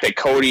the fact that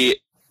Cody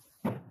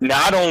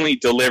not only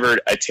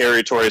delivered a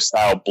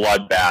territory-style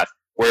bloodbath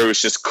where it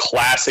was just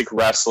classic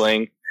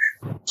wrestling,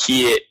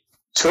 he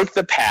took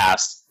the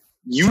past,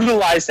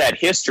 utilized that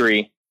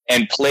history,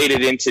 and played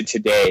it into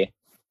today.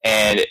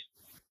 And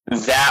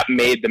that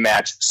made the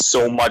match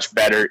so much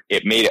better.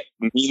 It made it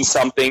mean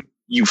something.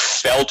 You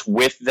felt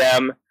with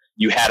them.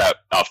 You had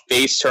a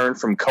face turn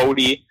from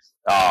Cody.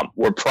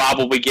 We're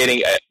probably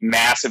getting a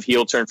massive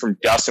heel turn from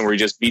Dustin where he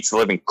just beats the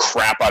living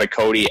crap out of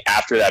Cody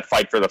after that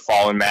Fight for the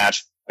Fallen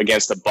match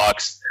against the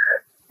Bucks.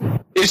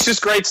 It's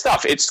just great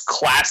stuff. It's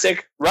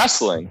classic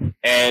wrestling.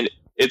 And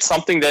it's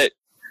something that,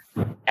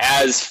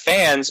 as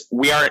fans,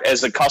 we aren't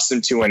as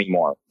accustomed to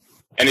anymore.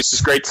 And it's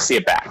just great to see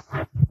it back.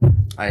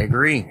 I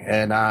agree.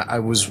 And I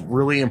was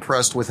really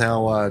impressed with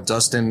how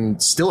Dustin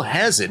still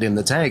has it in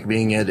the tank,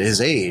 being at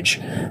his age.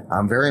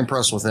 I'm very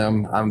impressed with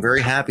him. I'm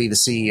very happy to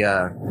see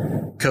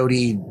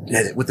Cody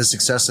with the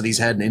success that he's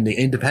had in the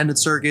independent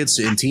circuits,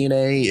 in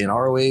TNA, in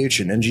ROH,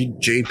 and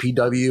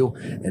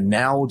NJPW, and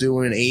now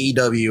doing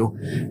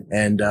AEW.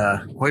 And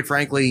quite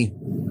frankly,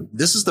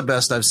 this is the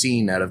best I've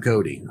seen out of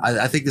Cody.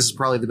 I think this is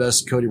probably the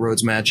best Cody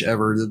Rhodes match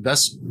ever. The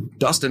best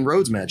Dustin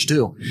Rhodes match,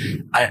 too.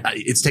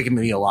 It's taken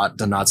me a lot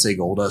to not say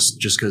Goldust,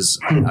 just because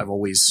I've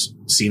always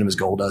seen him as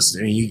Goldust.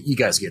 I mean, you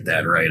guys get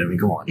that, right? I mean,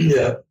 come on.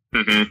 Yeah.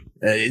 Mm-hmm.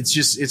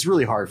 It's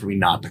really hard for me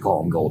not to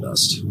call him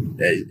Goldust.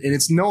 And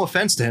it's no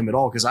offense to him at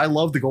all, because I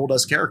love the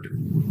Goldust character.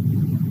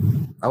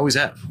 I always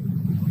have.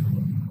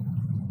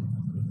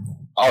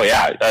 Oh,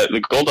 yeah.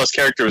 The Goldust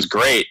character was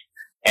great.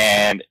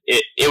 And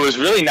it was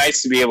really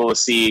nice to be able to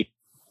see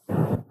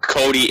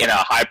Cody in a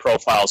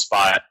high-profile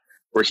spot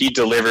where he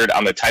delivered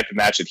on the type of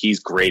match that he's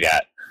great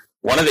at.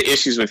 One of the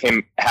issues with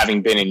him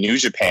having been in New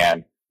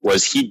Japan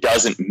was he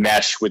doesn't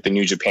mesh with the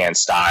New Japan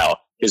style.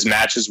 His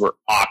matches were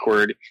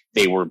awkward.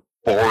 They were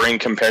boring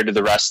compared to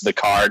the rest of the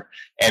card.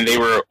 And they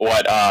were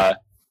what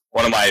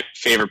one of my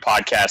favorite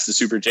podcasts, the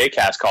Super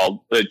J-Cast, called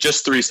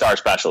just 3-star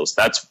specials.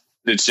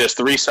 It's just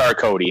 3-star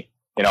Cody.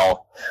 You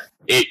know,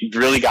 it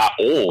really got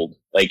old.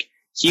 Like,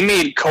 he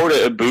made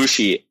Kota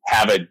Ibushi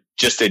have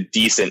just a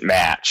decent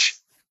match.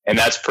 And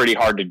that's pretty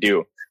hard to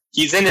do.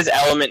 He's in his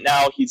element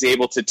now. He's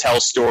able to tell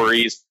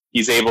stories.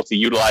 He's able to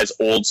utilize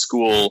old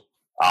school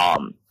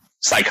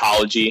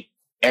psychology.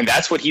 And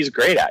that's what he's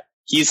great at.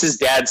 He's his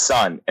dad's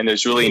son, and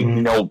there's really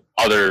no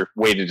other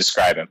way to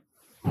describe him.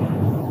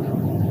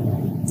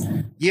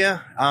 Yeah,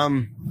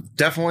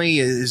 definitely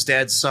his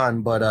dad's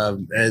son, but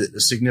a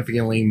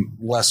significantly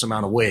less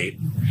amount of weight.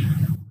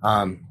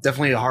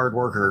 Definitely a hard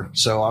worker.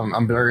 So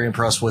I'm very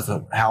impressed with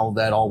how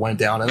that all went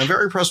down. And I'm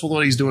very impressed with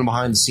what he's doing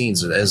behind the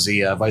scenes as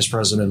the vice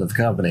president of the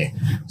company.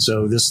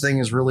 So this thing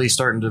is really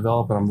starting to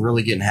develop, and I'm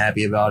really getting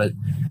happy about it.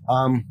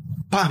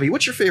 Bobby,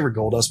 what's your favorite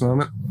Goldust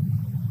moment?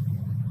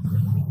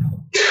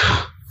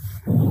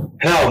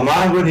 Hell,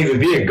 mine wouldn't even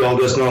be a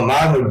Goldust moment.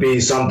 Mine would be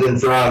something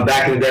from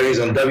back in the days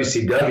on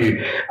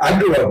WCW. I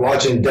grew up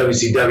watching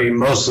WCW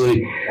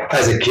mostly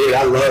as a kid.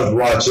 I loved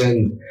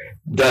watching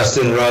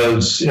Dustin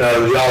Rhodes,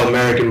 the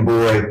All-American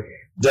boy,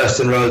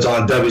 Dustin Rhodes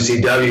on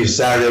WCW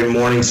Saturday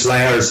morning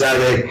slam or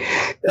Saturday,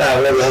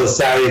 whatever the hell the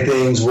Saturday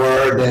things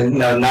were. Then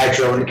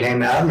Nitro when it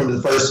came out. I remember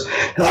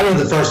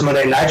the first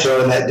Monday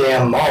Nitro in that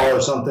damn mall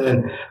or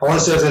something. I want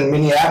to say it was in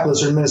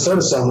Minneapolis or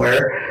Minnesota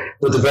somewhere.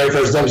 With the very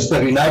first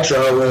WCW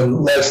Nitro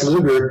when Lex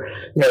Luger,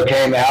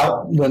 came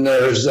out when they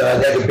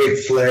had a big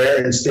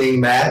Flair and Sting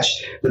match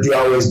that they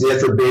always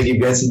did for big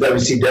events in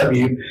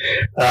WCW.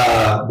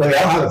 But I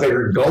don't have a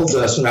favorite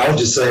Goldust, and I would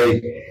just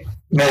say,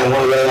 man,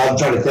 I'm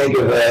trying to think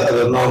of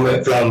a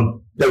moment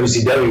from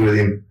WCW with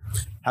him.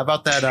 How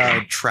about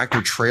that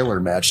tractor trailer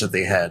match that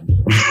they had?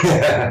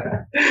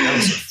 That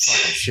was a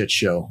fucking shit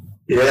show.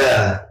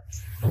 Yeah,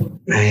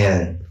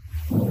 man.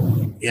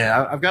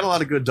 Yeah, I've got a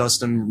lot of good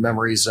Dustin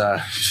memories.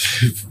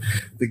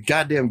 The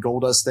goddamn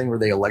Goldust thing where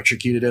they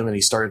electrocuted him and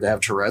he started to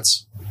have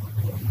Tourette's.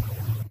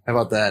 How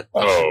about that?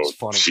 Oh,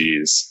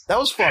 jeez. That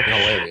was fucking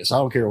hilarious. I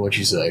don't care what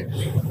you say.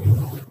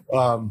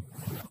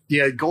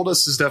 Yeah,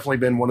 Goldust has definitely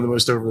been one of the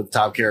most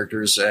over-the-top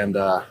characters, and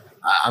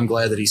I'm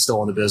glad that he's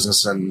still in the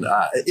business. And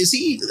is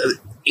he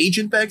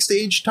agent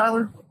backstage,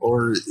 Tyler?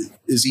 Or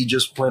is he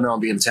just planning on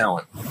being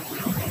talent?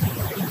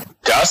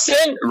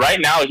 Dustin? Right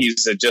now,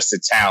 he's just a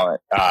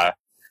talent.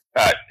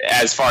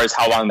 As far as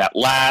how long that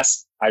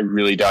lasts, I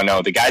really don't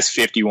know. The guy's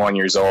 51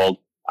 years old.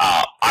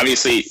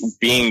 Obviously,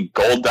 being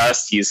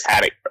Goldust, he's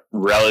had it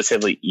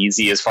relatively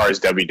easy as far as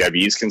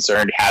WWE is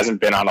concerned. He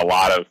hasn't been on a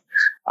lot of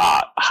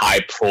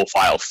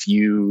high-profile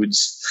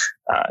feuds.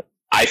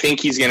 I think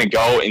he's going to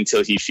go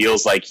until he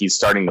feels like he's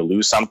starting to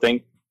lose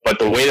something. But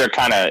the way they're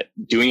kind of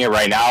doing it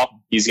right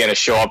now, he's going to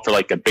show up for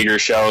like the bigger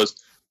shows,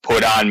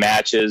 put on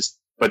matches.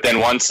 But then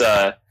once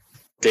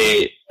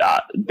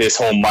this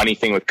whole money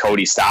thing with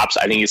Cody stops,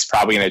 I think it's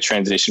probably going to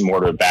transition more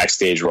to a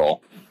backstage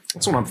role.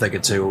 That's what I'm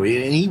thinking too.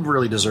 He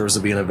really deserves to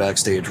be in a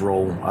backstage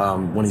role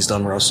when he's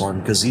done wrestling,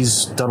 because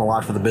he's done a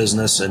lot for the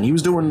business, and he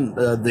was doing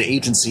the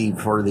agency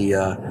for the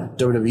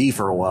WWE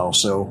for a while,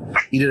 so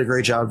he did a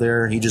great job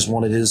there. He just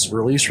wanted his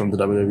release from the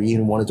WWE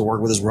and wanted to work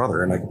with his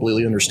brother, and I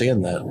completely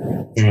understand that.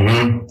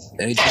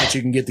 Mm-hmm. Any chance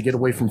you can get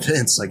away from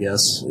Vince, I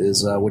guess,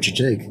 is what you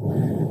take.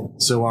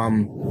 So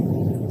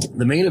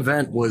the main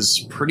event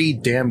was pretty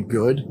damn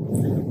good.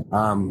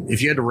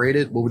 If you had to rate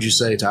it, what would you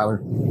say,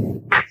 Tyler?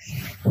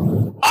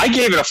 I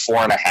gave it a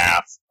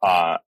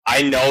 4.5.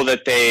 I know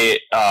that they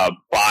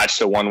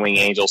botched a One Wing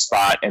Angel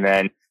spot, and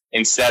then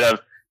instead of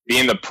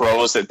being the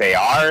pros that they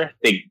are,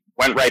 they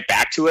went right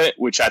back to it,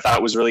 which I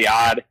thought was really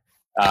odd.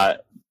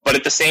 But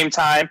at the same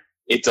time,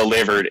 it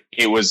delivered.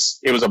 It was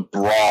a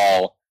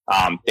brawl.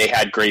 They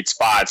had great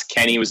spots.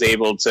 Kenny was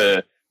able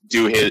to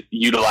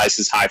utilize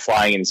his high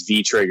flying and his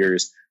V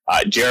triggers.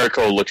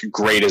 Jericho looked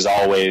great as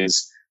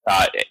always.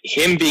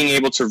 Him being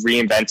able to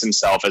reinvent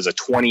himself as a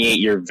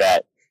 28-year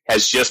vet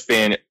has just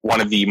been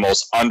one of the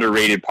most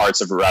underrated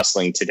parts of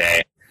wrestling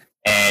today.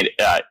 And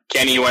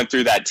Kenny went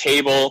through that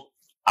table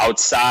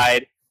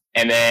outside,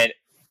 and then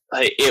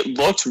it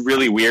looked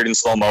really weird in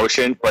slow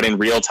motion, but in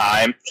real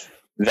time,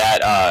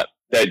 that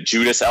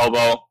Judas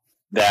elbow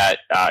that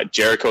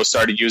Jericho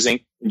started using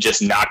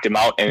just knocked him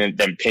out and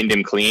then pinned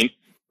him clean.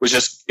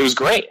 It was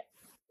great.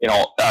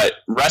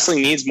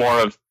 Wrestling needs more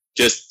of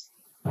just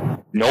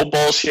no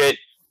bullshit.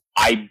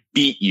 I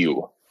beat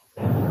you.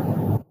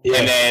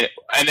 Yeah.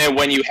 And then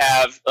when you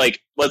have,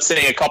 like, let's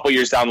say a couple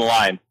years down the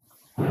line,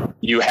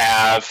 you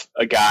have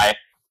a guy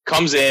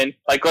comes in,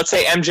 like, let's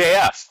say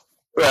MJF,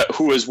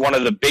 who is one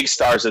of the big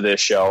stars of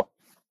this show,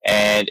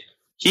 and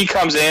he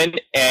comes in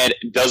and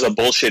does a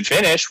bullshit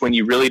finish when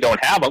you really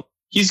don't have him.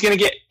 He's going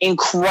to get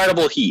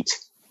incredible heat.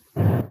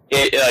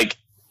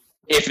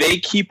 If they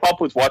keep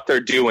up with what they're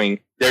doing,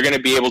 they're going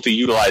to be able to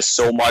utilize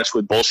so much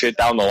with bullshit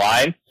down the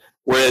line.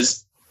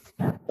 Whereas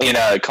in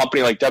a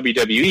company like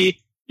WWE,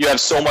 you have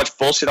so much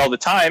bullshit all the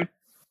time,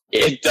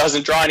 it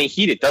doesn't draw any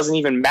heat. It doesn't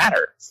even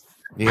matter.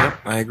 Yeah,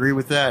 I agree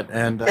with that.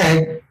 And go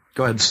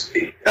ahead.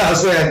 I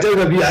was like,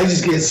 WWE, I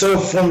just get so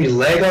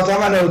formulaic all the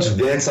time. I know it's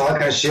Vince, all that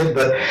kind of shit,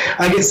 but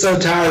I get so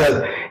tired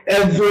of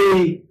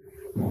every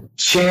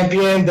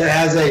champion that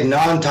has a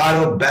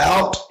non-title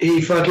bout,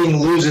 he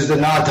fucking loses the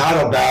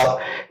non-title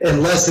bout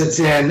unless it's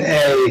in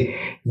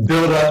a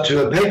build up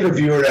to a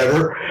pay-per-view or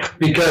whatever,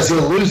 because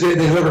he'll lose it,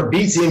 and then whoever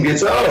beats him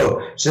gets,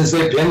 since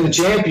they pinned the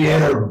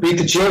champion or beat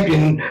the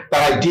champion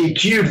by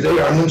DQ, they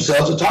earn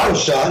themselves a title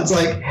shot. It's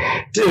like,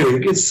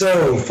 dude, it's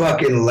so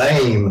fucking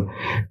lame.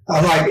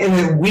 I'm like, and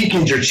it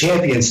weakens your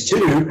champions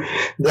too.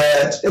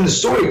 That in the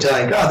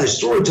storytelling, the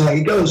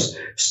storytelling, it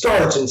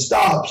starts and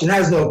stops and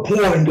has no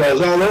point and goes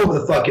all over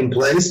the fucking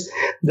place.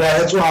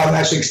 That's why I'm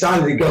actually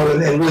excited to go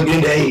and really get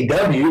into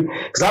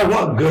AEW, because I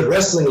want good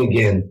wrestling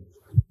again.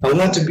 I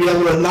want to be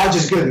able to not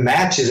just good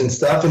matches and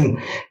stuff. And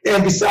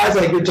besides,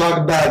 like you're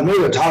talking about,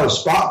 maybe a title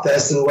spot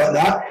fest and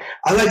whatnot,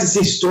 I like to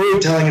see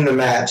storytelling in the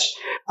match.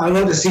 I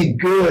want to see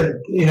good,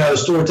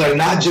 storytelling,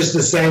 not just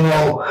the same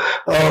old,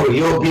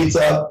 heel beats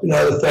up,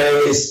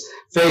 the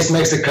face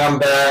makes a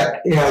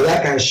comeback,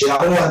 that kind of shit.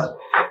 I want,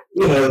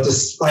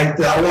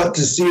 I want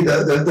to see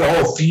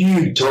the whole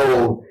feud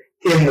told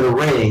in the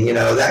ring,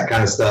 that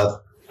kind of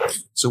stuff.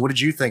 So what did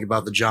you think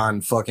about the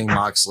John fucking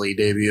Moxley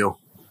debut?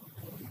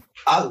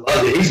 I love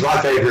it. He's my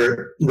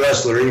favorite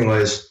wrestler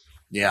anyways.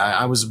 Yeah,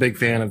 I was a big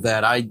fan of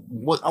that. I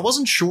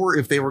wasn't sure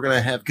if they were going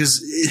to have,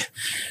 because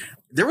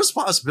there was a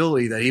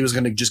possibility that he was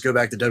going to just go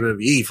back to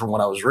WWE from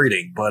what I was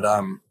reading. But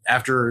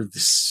after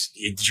this,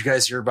 did you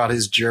guys hear about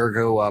his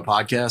Jericho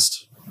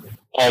podcast?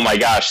 Oh my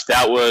gosh,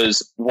 that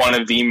was one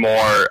of the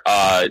more,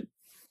 I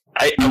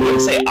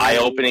wouldn't say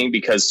eye-opening,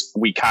 because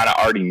we kind of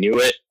already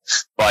knew it,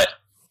 but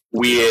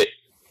it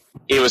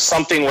was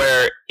something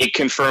where it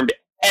confirmed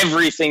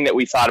everything that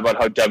we thought about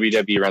how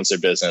WWE runs their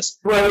business.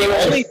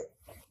 I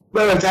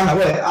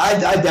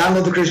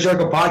download the Chris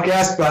Jericho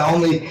podcast, but I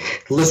only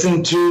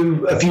listen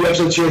to a few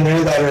episodes here and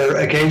there that are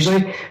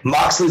occasionally.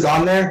 Moxley's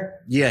on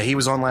there. Yeah, he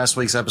was on last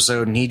week's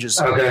episode, and he just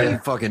he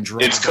fucking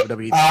drove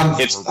WWE.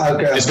 It's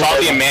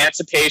called The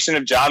Emancipation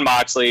of John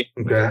Moxley.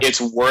 Okay. It's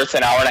worth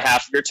an hour and a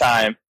half of your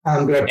time.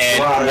 I'm going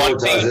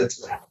to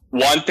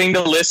one thing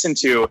to listen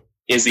to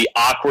is the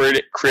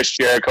awkward Chris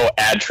Jericho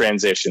ad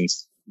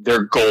transitions.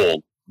 They're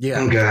gold.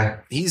 Yeah, okay.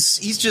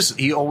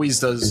 He always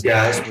does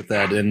best with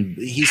that, and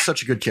he's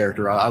such a good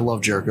character. I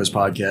love Jericho's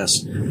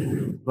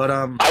podcast. But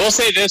I will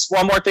say this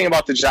one more thing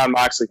about the John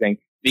Moxley thing.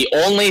 The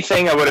only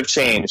thing I would have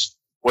changed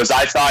was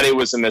I thought it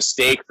was a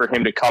mistake for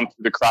him to come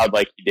through the crowd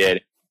like he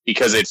did,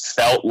 because it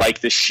felt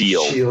like the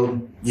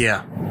Shield.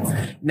 Yeah.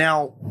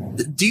 Now,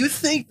 do you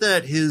think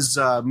that his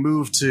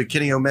move to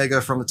Kenny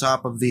Omega from the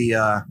top of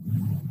the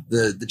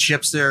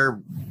chips there,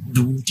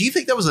 do you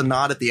think that was a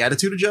nod at the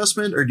Attitude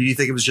Adjustment, or do you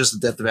think it was just a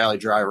Death Valley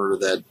driver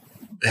that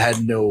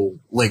had no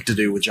link to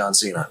do with John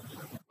Cena?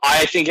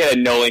 I think it had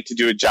no link to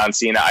do with John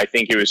Cena. I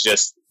think it was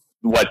just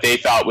what they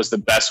thought was the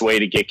best way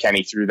to get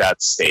Kenny through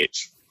that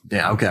stage.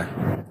 Yeah, okay.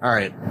 All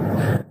right.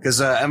 Because,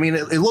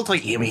 it looked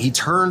like he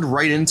turned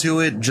right into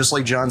it, just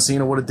like John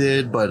Cena would have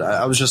did, but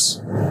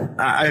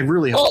I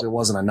really hope it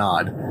wasn't a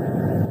nod.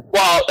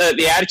 Well,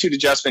 the Attitude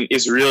Adjustment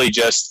is really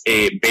just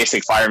a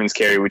basic fireman's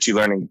carry, which you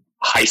learn in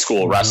high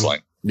school wrestling.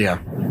 Yeah.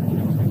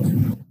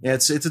 Yeah,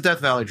 it's a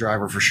Death Valley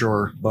driver for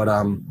sure, but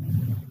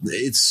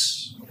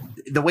it's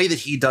the way that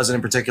he does it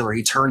in particular,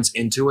 he turns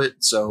into it.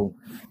 So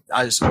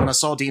when I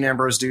saw Dean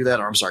Ambrose do that,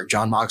 or I'm sorry,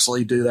 John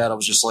Moxley do that, I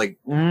was just like,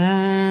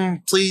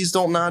 please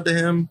don't nod to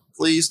him.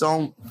 Please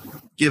don't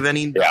give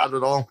any nod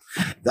at all.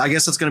 I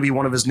guess that's going to be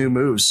one of his new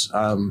moves.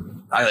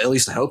 At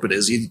least I hope it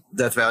is.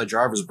 Death Valley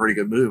driver is a pretty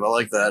good move. I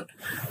like that.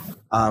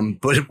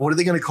 But what are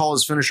they going to call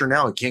his finisher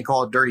now? He can't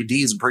call it Dirty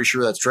Deeds. I'm pretty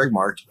sure that's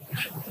trademarked.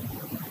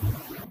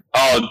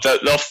 Oh,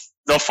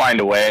 they'll find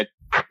a way.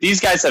 These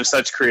guys have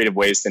such creative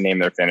ways to name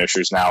their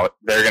finishers now.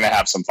 They're going to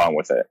have some fun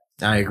with it.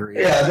 I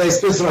agree. Yeah, they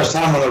spend so much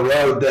time on the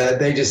road that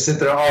they just sit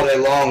there all day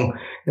long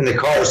in the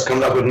cars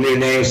coming up with new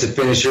names to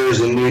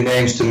finishers and new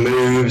names to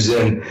moves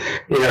and,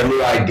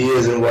 new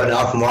ideas and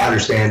whatnot, from what I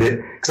understand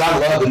it. Because I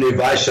love the new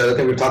Vice show. I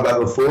think we've talked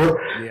about it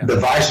before. Yeah. The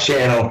Vice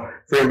channel,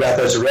 for anybody out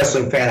there as a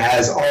wrestling fan,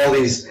 has all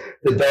these,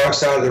 the Dark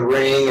Side of the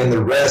Ring and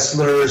the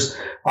wrestlers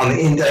on the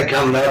indie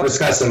coming up. It's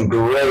got some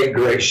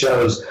great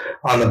shows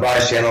on the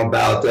Vice channel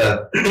about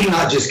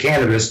not just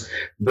cannabis,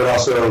 but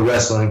also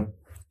wrestling.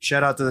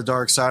 Shout out to the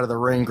Dark Side of the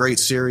Ring. Great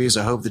series.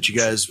 I hope that you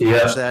guys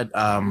watch that.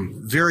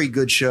 Very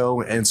good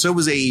show. And so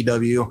was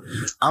AEW.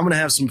 I'm going to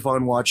have some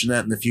fun watching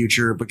that in the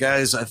future. But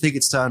guys, I think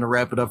it's time to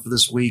wrap it up for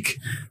this week.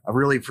 I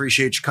really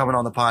appreciate you coming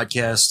on the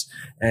podcast.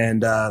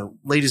 And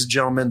ladies and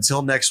gentlemen,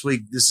 until next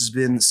week, this has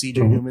been CJ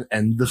Newman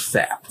and The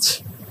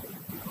Fapt.